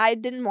 Again, I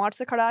didn't watch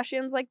the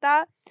Kardashians like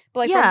that. But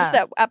like from just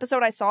that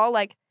episode I saw,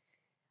 like,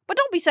 but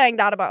don't be saying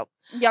that about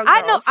young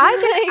girls. I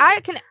know. I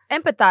can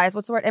empathize.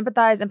 What's the word?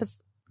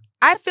 Empathize.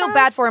 I feel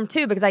bad for him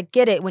too because I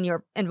get it when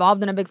you're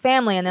involved in a big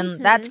family and then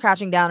that's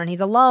crashing down and he's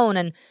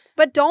alone.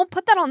 But don't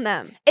put that on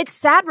them. It's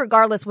sad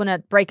regardless when a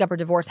breakup or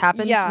divorce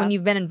happens. Yeah. When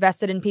you've been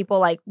invested in people,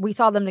 like we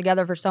saw them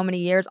together for so many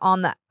years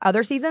on the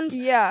other seasons.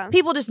 Yeah.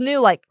 People just knew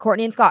like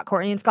Kourtney and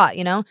Scott,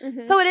 you know?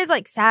 Mm-hmm. So it is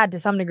like sad to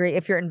some degree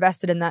if you're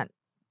invested in that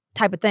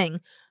type of thing.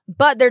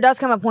 But there does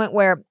come a point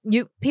where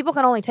people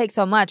can only take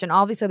so much, and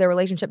obviously their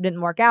relationship didn't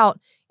work out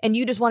and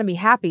you just want to be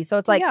happy. So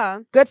it's like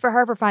good for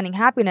her for finding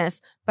happiness.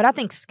 But I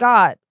think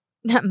Scott,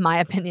 my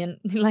opinion,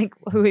 like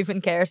who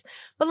even cares?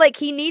 But like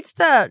he needs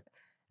to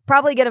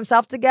probably get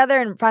himself together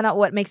and find out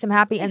what makes him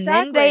happy and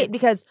then date,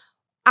 because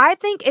I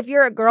think if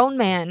you're a grown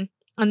man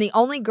and the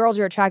only girls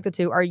you're attracted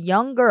to are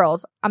young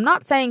girls, I'm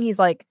not saying he's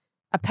like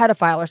a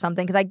pedophile or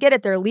something, because I get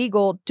it, they're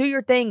legal, do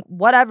your thing,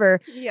 whatever.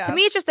 Yeah. To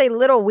me, it's just a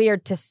little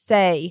weird to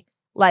say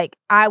like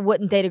I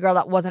wouldn't date a girl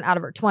that wasn't out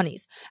of her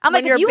 20s. I'm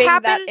like,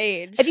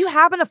 if you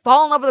happen to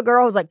fall in love with a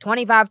girl who's like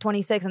 25,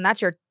 26 and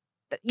that's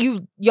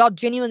y'all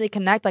genuinely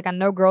connect, like I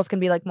know girls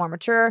can be like more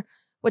mature,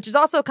 which is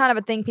also kind of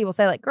a thing people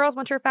say, like girls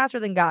mature faster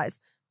than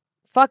guys.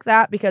 Fuck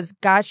that, because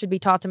guys should be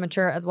taught to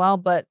mature as well,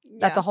 but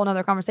that's a whole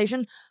nother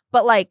conversation.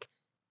 But like,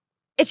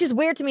 it's just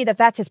weird to me that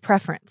that's his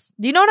preference.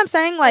 Do you know what I'm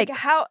saying? Like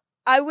how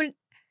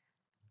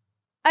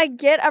I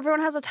get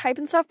everyone has a type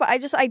and stuff, but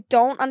I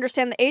don't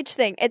understand the age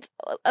thing. It's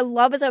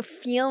love is a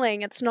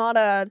feeling. It's not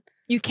a...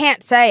 You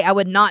can't say I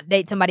would not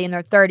date somebody in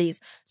their 30s.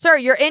 Sir,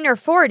 you're in your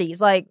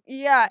 40s. Like,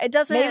 yeah, it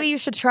doesn't... Maybe you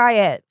should try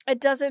it.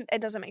 It doesn't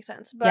make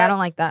sense. But yeah, I don't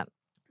like that.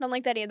 I don't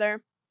like that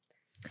either.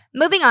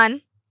 Moving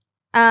on.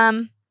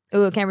 Cameron's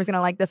going to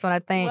like this one, I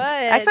think. What?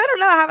 Actually, I don't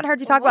know. I haven't heard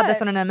you talk about this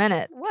one in a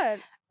minute. What?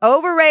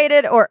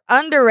 Overrated or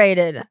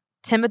underrated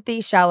Timothée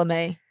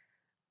Chalamet?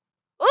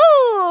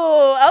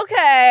 Ooh,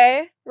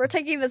 okay. we're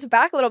taking this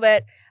back a little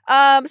bit.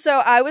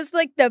 So I was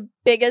like the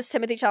biggest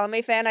Timothée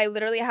Chalamet fan. I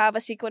literally have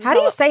a sequin. How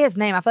do you say his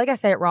name? I feel like I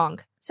say it wrong.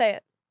 Say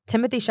it?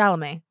 Timothée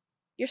Chalamet.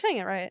 You're saying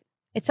it right.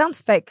 It sounds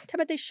fake.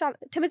 Timothée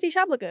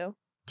Chalamet.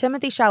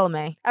 Timothy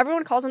Chalamet.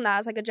 Everyone calls him that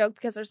as like a joke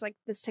because there's like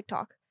this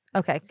TikTok.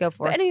 Okay, go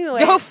forth. But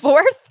anyway, Go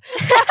forth.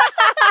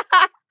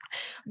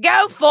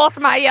 Go forth,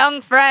 my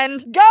young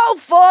friend. go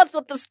forth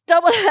with the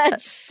double-edged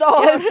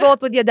sword. Go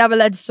forth with your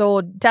double-edged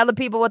sword. Tell the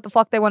people what the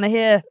fuck they want to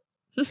hear.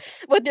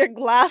 With your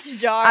glass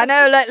jar. I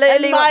know, like,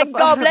 literally. And my what the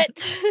fuck-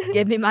 goblet.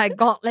 Give me my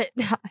gauntlet.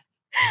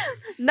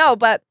 No,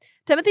 but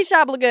Timothée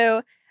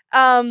Chalamet,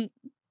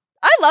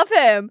 I love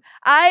him.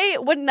 I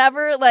would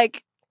never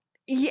like.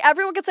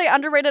 Everyone could say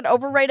underrated,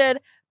 overrated,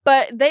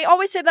 but they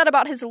always say that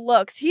about his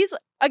looks. He's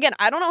again,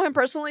 I don't know him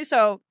personally,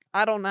 so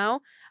I don't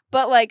know.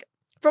 But like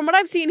from what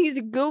I've seen, he's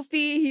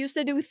goofy. He used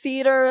to do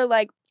theater.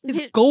 Like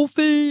He's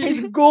goofy.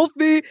 he's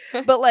goofy,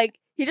 but like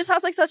he just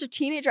has like such a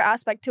teenager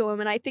aspect to him,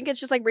 and I think it's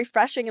just like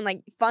refreshing and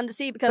like fun to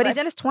see because. But he's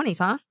in his 20s,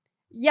 huh?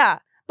 Yeah,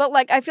 but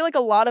like I feel like a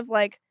lot of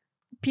like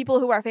people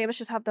who are famous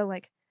just have the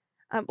like,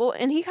 well,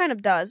 and he kind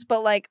of does,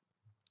 but like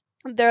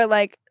they're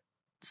like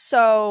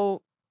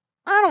so.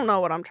 I don't know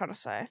what I'm trying to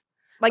say.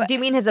 Like, But- do you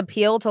mean his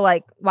appeal to,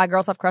 like, why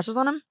girls have crushes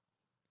on him?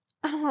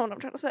 I don't know what I'm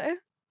trying to say.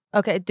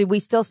 Okay, do we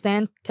still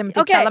stand Timothy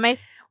Okay. Chalamet?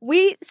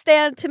 We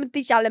stand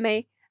Timothée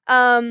Chalamet.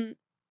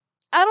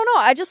 I don't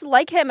know. I just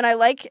like him, and I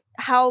like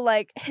how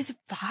like his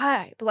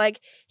vibe.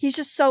 Like he's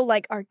just so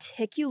like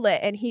articulate,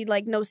 and he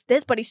like knows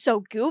this, but he's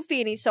so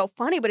goofy and he's so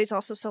funny, but he's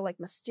also so like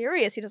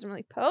mysterious. He doesn't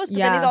really pose, but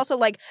then he's Yeah. also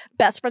like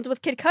best friends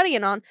with Kid Cudi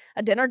and on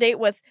a dinner date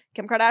with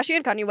Kim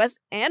Kardashian, Kanye West,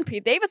 and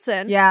Pete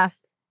Davidson. Yeah.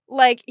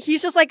 Like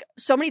he's just like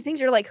so many things.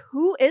 You're like,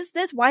 who is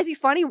this? Why is he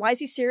funny? Why is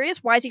he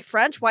serious? Why is he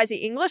French? Why is he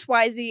English?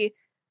 Why is he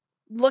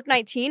look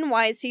 19?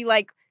 Why is he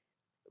like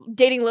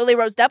dating Lily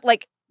Rose Depp?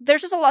 Like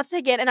there's just a lot to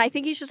take in, and I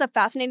think he's just a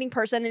fascinating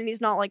person, and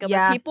he's not like other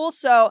Yeah. people.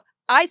 So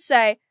I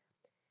say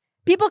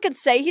people can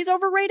say he's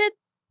overrated,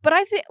 but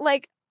I think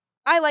like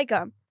I like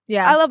him.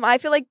 Yeah. I love him. I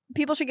feel like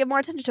people should give more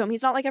attention to him.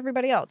 He's not like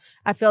everybody else.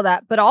 I feel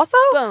that. But also,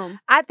 Boom.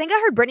 I think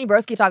I heard Brittany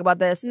Broski talk about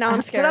this. Now I'm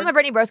Because scared. I'm a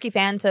Brittany Broski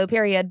fan, so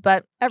period.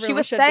 But she Everyone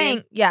was should be.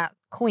 saying, yeah,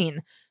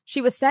 queen.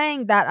 She was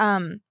saying that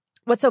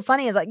what's so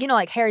funny is like, you know,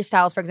 like Harry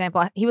Styles, for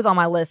example, he was on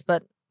my list,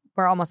 but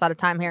we're almost out of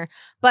time here.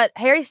 But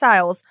Harry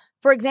Styles,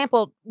 for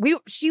example, why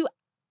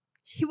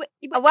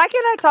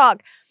can't I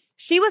talk?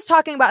 She was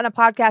talking about in a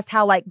podcast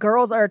how like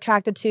girls are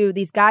attracted to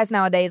these guys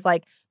nowadays,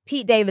 like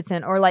Pete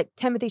Davidson or like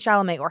Timothée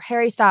Chalamet or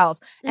Harry Styles.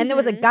 And there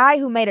was a Mhm. guy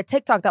who made a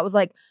TikTok that was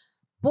like,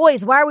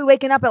 boys, why are we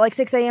waking up at like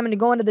 6 a.m. and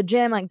going to the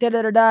gym? Like,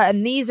 da-da-da-da.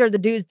 And these are the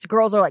dudes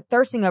girls are like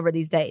thirsting over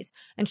these days.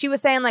 And she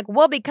was saying like,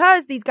 well,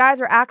 because these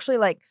guys are actually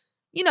like,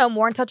 you know,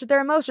 more in touch with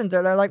their emotions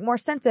or they're like more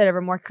sensitive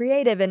or more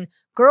creative. And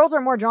girls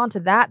are more drawn to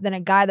that than a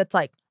guy that's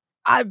like,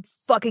 I'm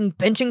fucking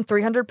benching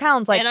 300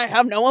 pounds. Like, and I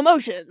have no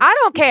emotions. I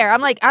don't care.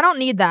 I'm like, I don't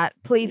need that.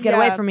 Please get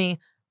away Yeah. from me.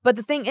 But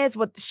the thing is,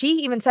 what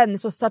she even said, and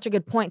this was such a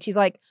good point, she's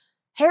like,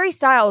 Harry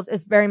Styles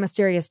is very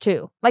mysterious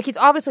too. Like, he's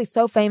obviously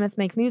so famous,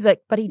 makes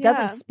music, but he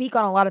doesn't Yeah. speak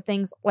on a lot of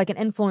things like an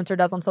influencer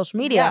does on social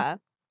media. Yeah.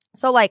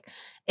 So, like,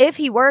 if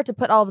he were to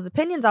put all of his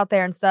opinions out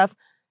there and stuff,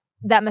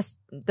 that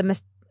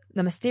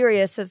the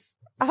mysterious is.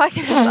 Oh, I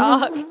can't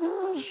talk.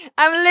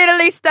 I'm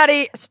literally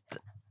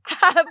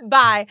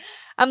Bye.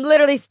 I'm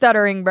literally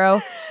stuttering,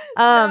 bro.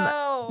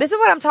 No. This is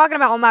what I'm talking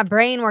about when my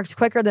brain works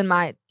quicker than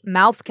my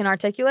mouth can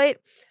articulate.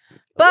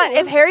 But Ooh.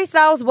 if Harry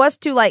Styles was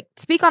to like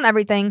speak on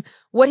everything,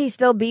 would he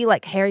still be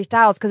like Harry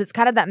Styles? Because it's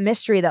kind of that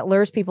mystery that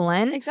lures people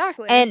in.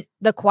 Exactly. And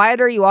the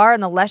quieter you are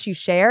and the less you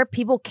share,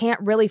 people can't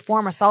really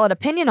form a solid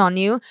opinion on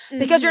you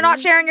because you're not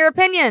Mhm. sharing your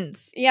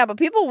opinions. Yeah, but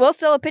people will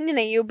still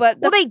opinionate you. But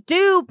Well, they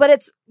do,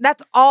 but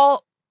that's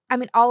all. I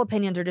mean, all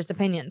opinions are just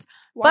opinions.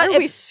 why but are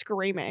we if-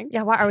 screaming?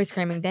 Yeah, why are we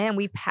screaming? Damn,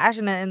 we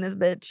passionate in this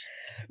bitch.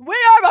 We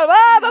are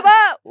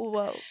ba.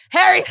 Whoa.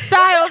 Harry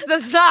Styles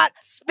does not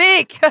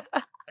speak,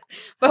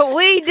 but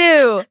we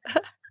do.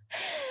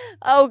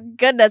 Oh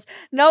goodness.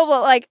 No,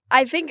 but like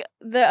I think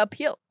the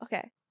appeal.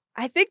 Okay,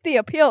 I think the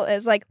appeal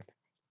is like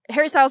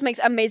Harry Styles makes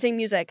amazing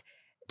music.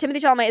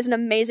 Timothée Chalamet is an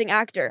amazing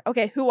actor.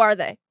 Okay, who are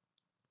they?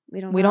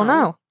 We don't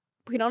know.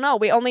 We don't know.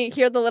 We only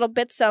hear the little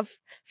bits of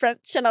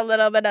French and a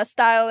little bit of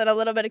style and a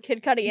little bit of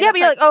Kid Cudi. And Yeah, it's but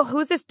you're like, oh,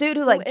 who's this dude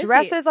who like is he?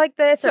 dresses like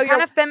this? So So kind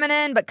you're- of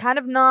feminine, but kind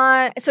of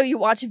not. so you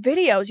watch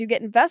videos, you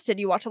get invested,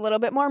 you watch a little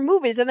bit more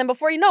movies, and then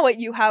before you know it,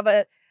 you have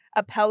a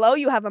pillow,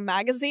 you have a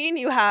magazine,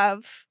 you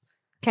have.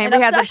 Cambry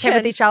has a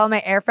obsession. Timothée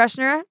Chalamet air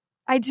freshener.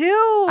 I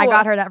do. I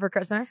got her that for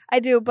Christmas. I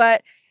do,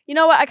 but you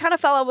know what? I kind of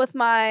fell out with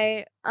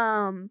my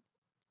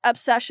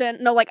obsession.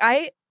 No, like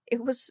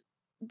it was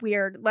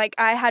weird. Like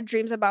I had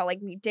dreams about like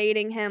me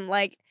dating him.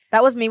 Like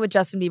That was me with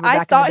Justin Bieber I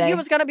back thought in the day. he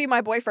was gonna be my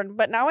boyfriend,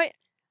 but now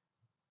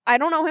I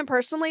don't know him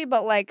personally,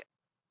 but like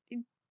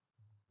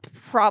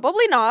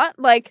probably not.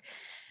 Like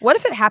What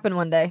if it happened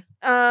one day?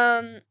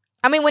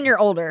 I mean, when you're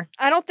older.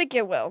 I don't think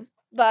it will.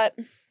 But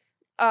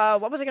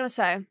what was I gonna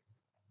say?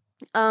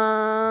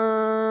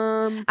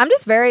 I'm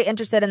just very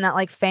interested in that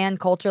like fan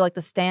culture, like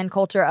the stan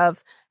culture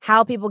of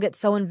how people get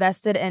so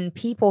invested in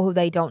people who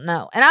they don't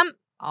know. And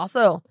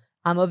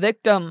I'm a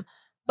victim.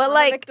 But I'm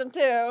like a victim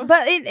too.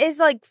 But it is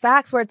like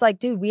facts where it's like,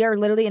 dude, we are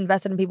literally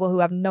invested in people who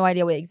have no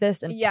idea we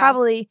exist and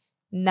probably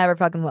never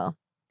fucking will.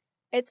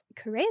 It's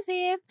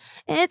crazy.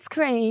 It's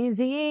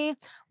crazy.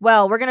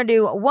 Well, we're going to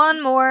do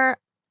one more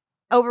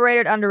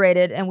overrated,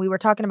 underrated. And we were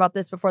talking about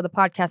this before the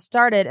podcast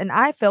started. And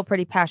I feel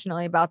pretty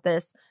passionately about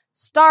this.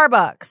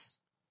 Starbucks.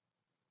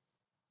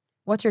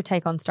 What's your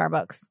take on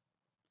Starbucks?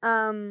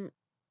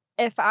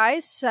 If I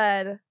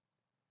said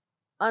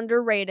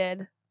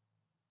underrated,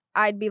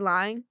 I'd be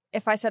lying.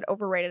 If I said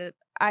overrated,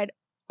 I'd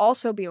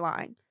also be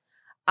lying.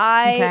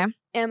 I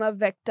am a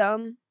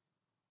victim.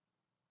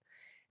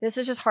 This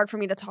is just hard for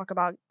me to talk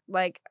about.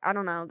 Like, I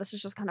don't know. This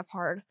is just kind of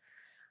hard.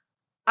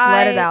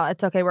 Let it out.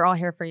 It's okay. We're all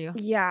here for you.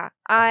 Yeah.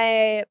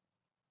 I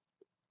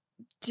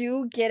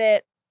do get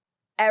it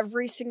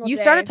every single day. You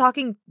started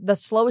talking the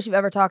slowest you've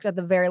ever talked at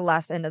the very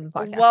last end of the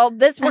podcast. Well,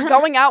 we're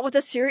going out with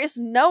a serious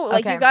note.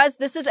 Like, you guys,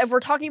 if we're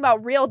talking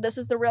about real, this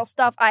is the real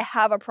stuff. I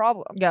have a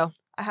problem. Go.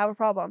 I have a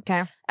problem.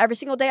 Okay. Every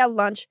single day at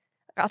lunch,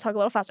 I'll talk a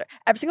little faster.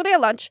 Every single day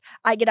at lunch,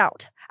 I get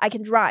out. I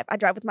can drive. I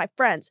drive with my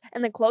friends.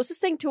 And the closest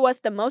thing to us,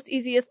 the most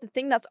easiest, the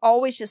thing that's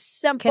always just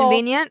simple.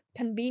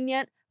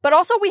 Convenient. But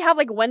also we have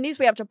like Wendy's,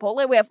 we have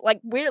Chipotle, we have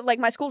like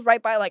my school's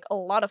right by like a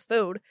lot of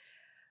food.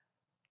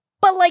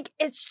 But like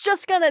it's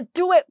just gonna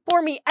do it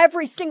for me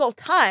every single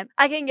time.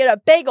 I can get a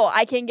bagel,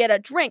 I can get a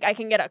drink, I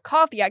can get a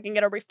coffee, I can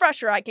get a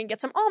refresher, I can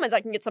get some almonds, I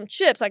can get some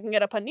chips, I can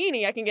get a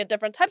panini, I can get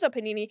different types of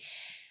panini.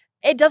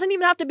 It doesn't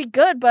even have to be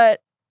good,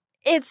 but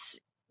it's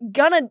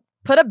gonna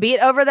put a beat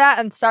over that,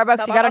 and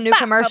Starbucks, you got a new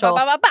commercial.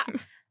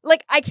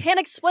 Like, I can't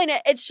explain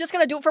it. It's just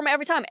gonna do it for me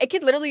every time. It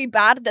could literally be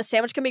bad. The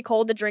sandwich can be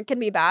cold. The drink can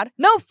be bad.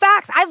 No,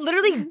 facts. I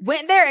literally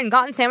went there and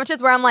gotten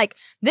sandwiches where I'm like,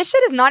 this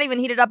shit is not even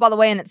heated up all the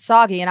way and it's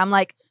soggy. And I'm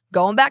like,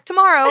 going back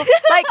tomorrow.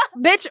 Like,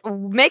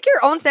 bitch, make your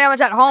own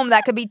sandwich at home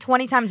that could be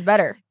 20 times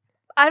better.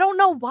 I don't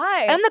know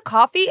why. And the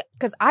coffee,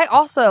 because I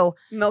also...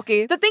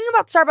 Milky. The thing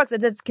about Starbucks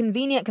is it's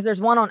convenient because there's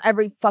one on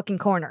every fucking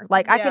corner.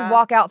 Like, I can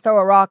walk out, throw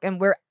a rock, and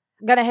we're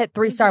gonna hit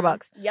 3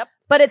 Starbucks. Yep.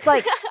 But it's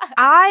like,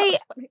 I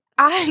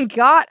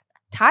got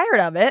tired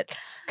of it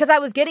because I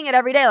was getting it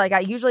every day. Like, I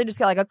usually just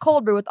get like a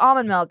cold brew with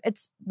almond milk.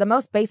 It's the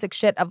most basic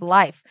shit of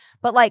life.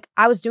 But like,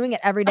 I was doing it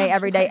every day,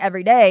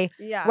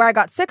 Yeah. where I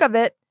got sick of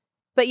it.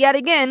 But yet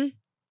again,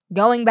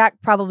 going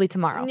back probably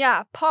tomorrow.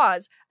 Yeah,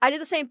 pause. I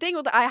did the same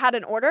thing I had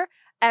an order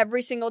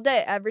every single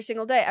day.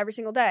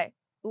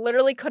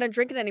 Literally couldn't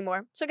drink it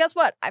anymore. So guess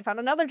what? I found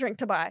another drink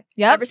to buy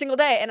every single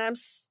day, and I'm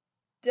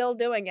still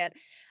doing it.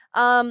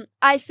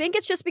 I think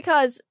it's just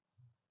because...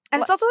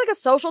 And it's also like a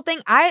social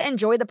thing. I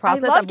enjoy the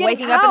process of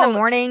waking up in the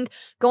morning,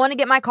 going to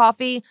get my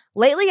coffee.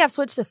 Lately, I've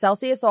switched to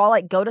Celsius, so I'll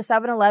like go to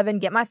 7-Eleven,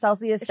 get my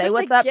Celsius, say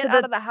what's up to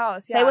out of the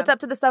house. Say what's up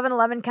to the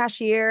 7-Eleven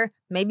cashier,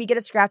 maybe get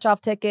a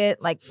scratch-off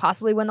ticket, like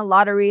possibly win the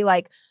lottery.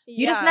 Like,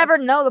 you just never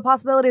know. The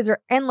possibilities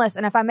are endless.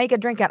 And if I make a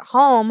drink at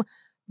home,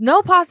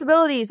 no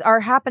possibilities are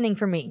happening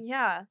for me.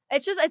 Yeah.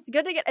 It's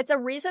good to it's a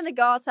reason to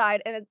go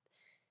outside, and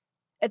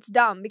it's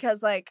dumb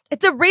because, like...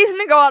 It's a reason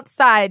to go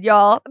outside,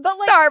 y'all. But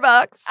like,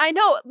 Starbucks. I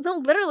know.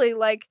 No, literally,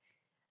 like,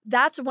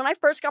 that's when I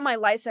first got my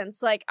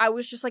license. Like, I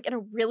was just, like, in a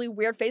really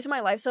weird phase of my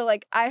life. So,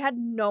 like, I had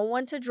no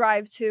one to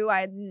drive to.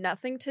 I had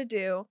nothing to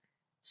do.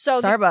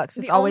 So Starbucks,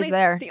 it's always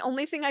there. The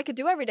only thing I could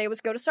do every day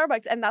was go to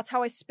Starbucks, and that's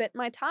how I spent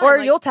my time. Or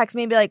like, you'll text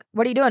me and be like,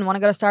 what are you doing? Want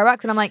to go to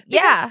Starbucks? And I'm like,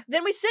 yeah.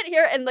 Then we sit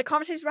here, and the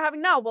conversations we're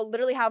having now will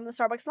literally have in the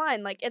Starbucks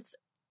line. Like, it's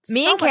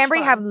Me and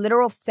Cambry have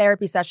literal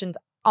therapy sessions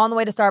on the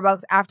way to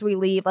Starbucks after we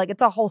leave. Like,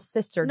 it's a whole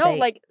sister date. No,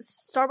 like,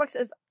 Starbucks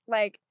is,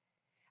 like,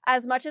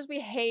 as much as we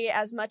hate,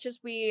 as much as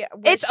we...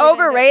 It's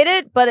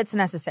overrated, but it's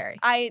necessary.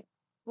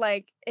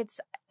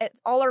 It's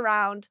all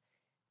around,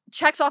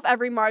 checks off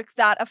every mark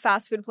that a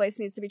fast food place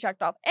needs to be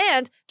checked off.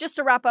 And just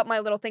to wrap up my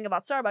little thing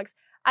about Starbucks,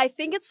 I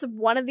think it's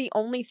one of the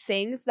only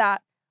things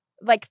that,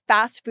 like,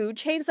 fast food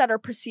chains that are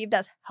perceived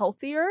as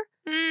healthier.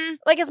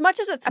 Like, as much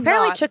as it's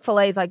apparently not.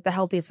 Chick-fil-A is like the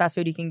healthiest fast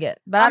food you can get,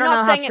 but I don't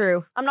know how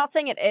true. I'm not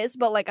saying it is,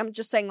 but like I'm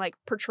just saying like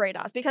portrayed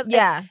as, because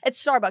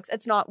it's Starbucks,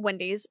 it's not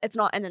Wendy's, it's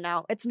not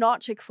In-N-Out, it's not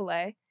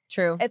Chick-fil-A.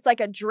 True. It's like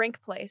a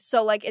drink place,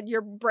 so like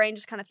your brain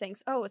just kind of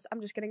thinks, oh,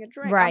 I'm just getting a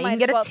drink. Right, you can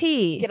get a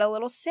tea, get a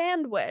little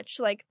sandwich,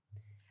 like,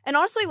 and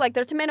honestly, like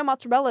their tomato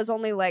mozzarella is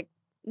only like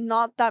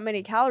not that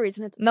many calories,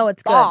 and it's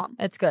bomb.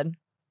 Good. It's good.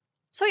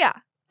 So yeah,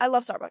 I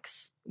love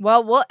Starbucks.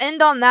 Well, we'll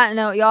end on that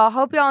note, y'all.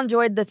 Hope y'all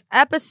enjoyed this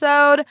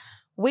episode.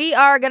 We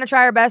are going to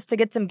try our best to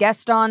get some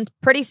guests on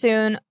pretty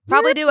soon.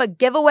 Probably do a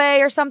giveaway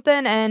or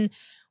something. And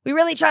we're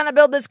really trying to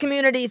build this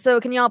community. So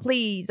can y'all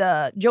please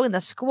join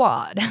the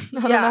squad?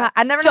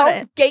 I never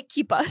know. Don't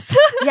gatekeep us.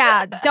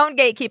 Yeah, don't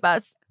gatekeep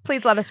us.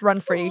 Please let us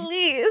run free.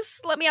 Please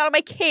let me out of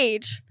my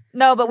cage.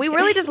 No, but we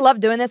really just love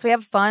doing this. We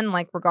have fun,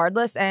 like,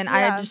 regardless. And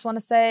I just want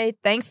to say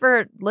thanks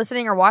for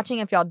listening or watching.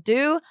 If y'all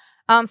do,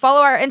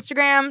 follow our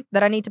Instagram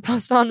that I need to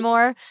post on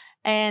more.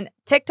 And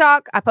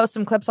TikTok, I post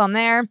some clips on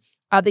there.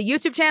 The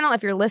YouTube channel,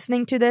 if you're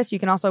listening to this, you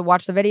can also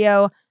watch the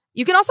video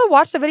You can also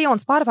watch the video on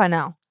Spotify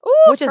now,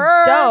 Ooh, which is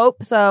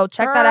dope. So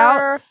check that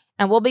out.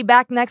 And we'll be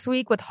back next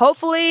week with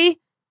hopefully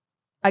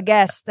a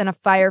guest and a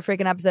fire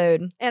freaking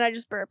episode. And I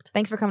just burped.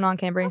 Thanks for coming on,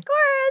 Cambry. Of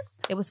course.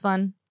 It was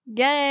fun.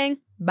 Gang.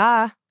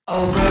 Bye.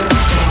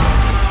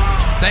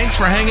 Thanks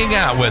for hanging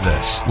out with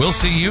us. We'll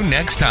see you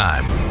next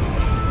time.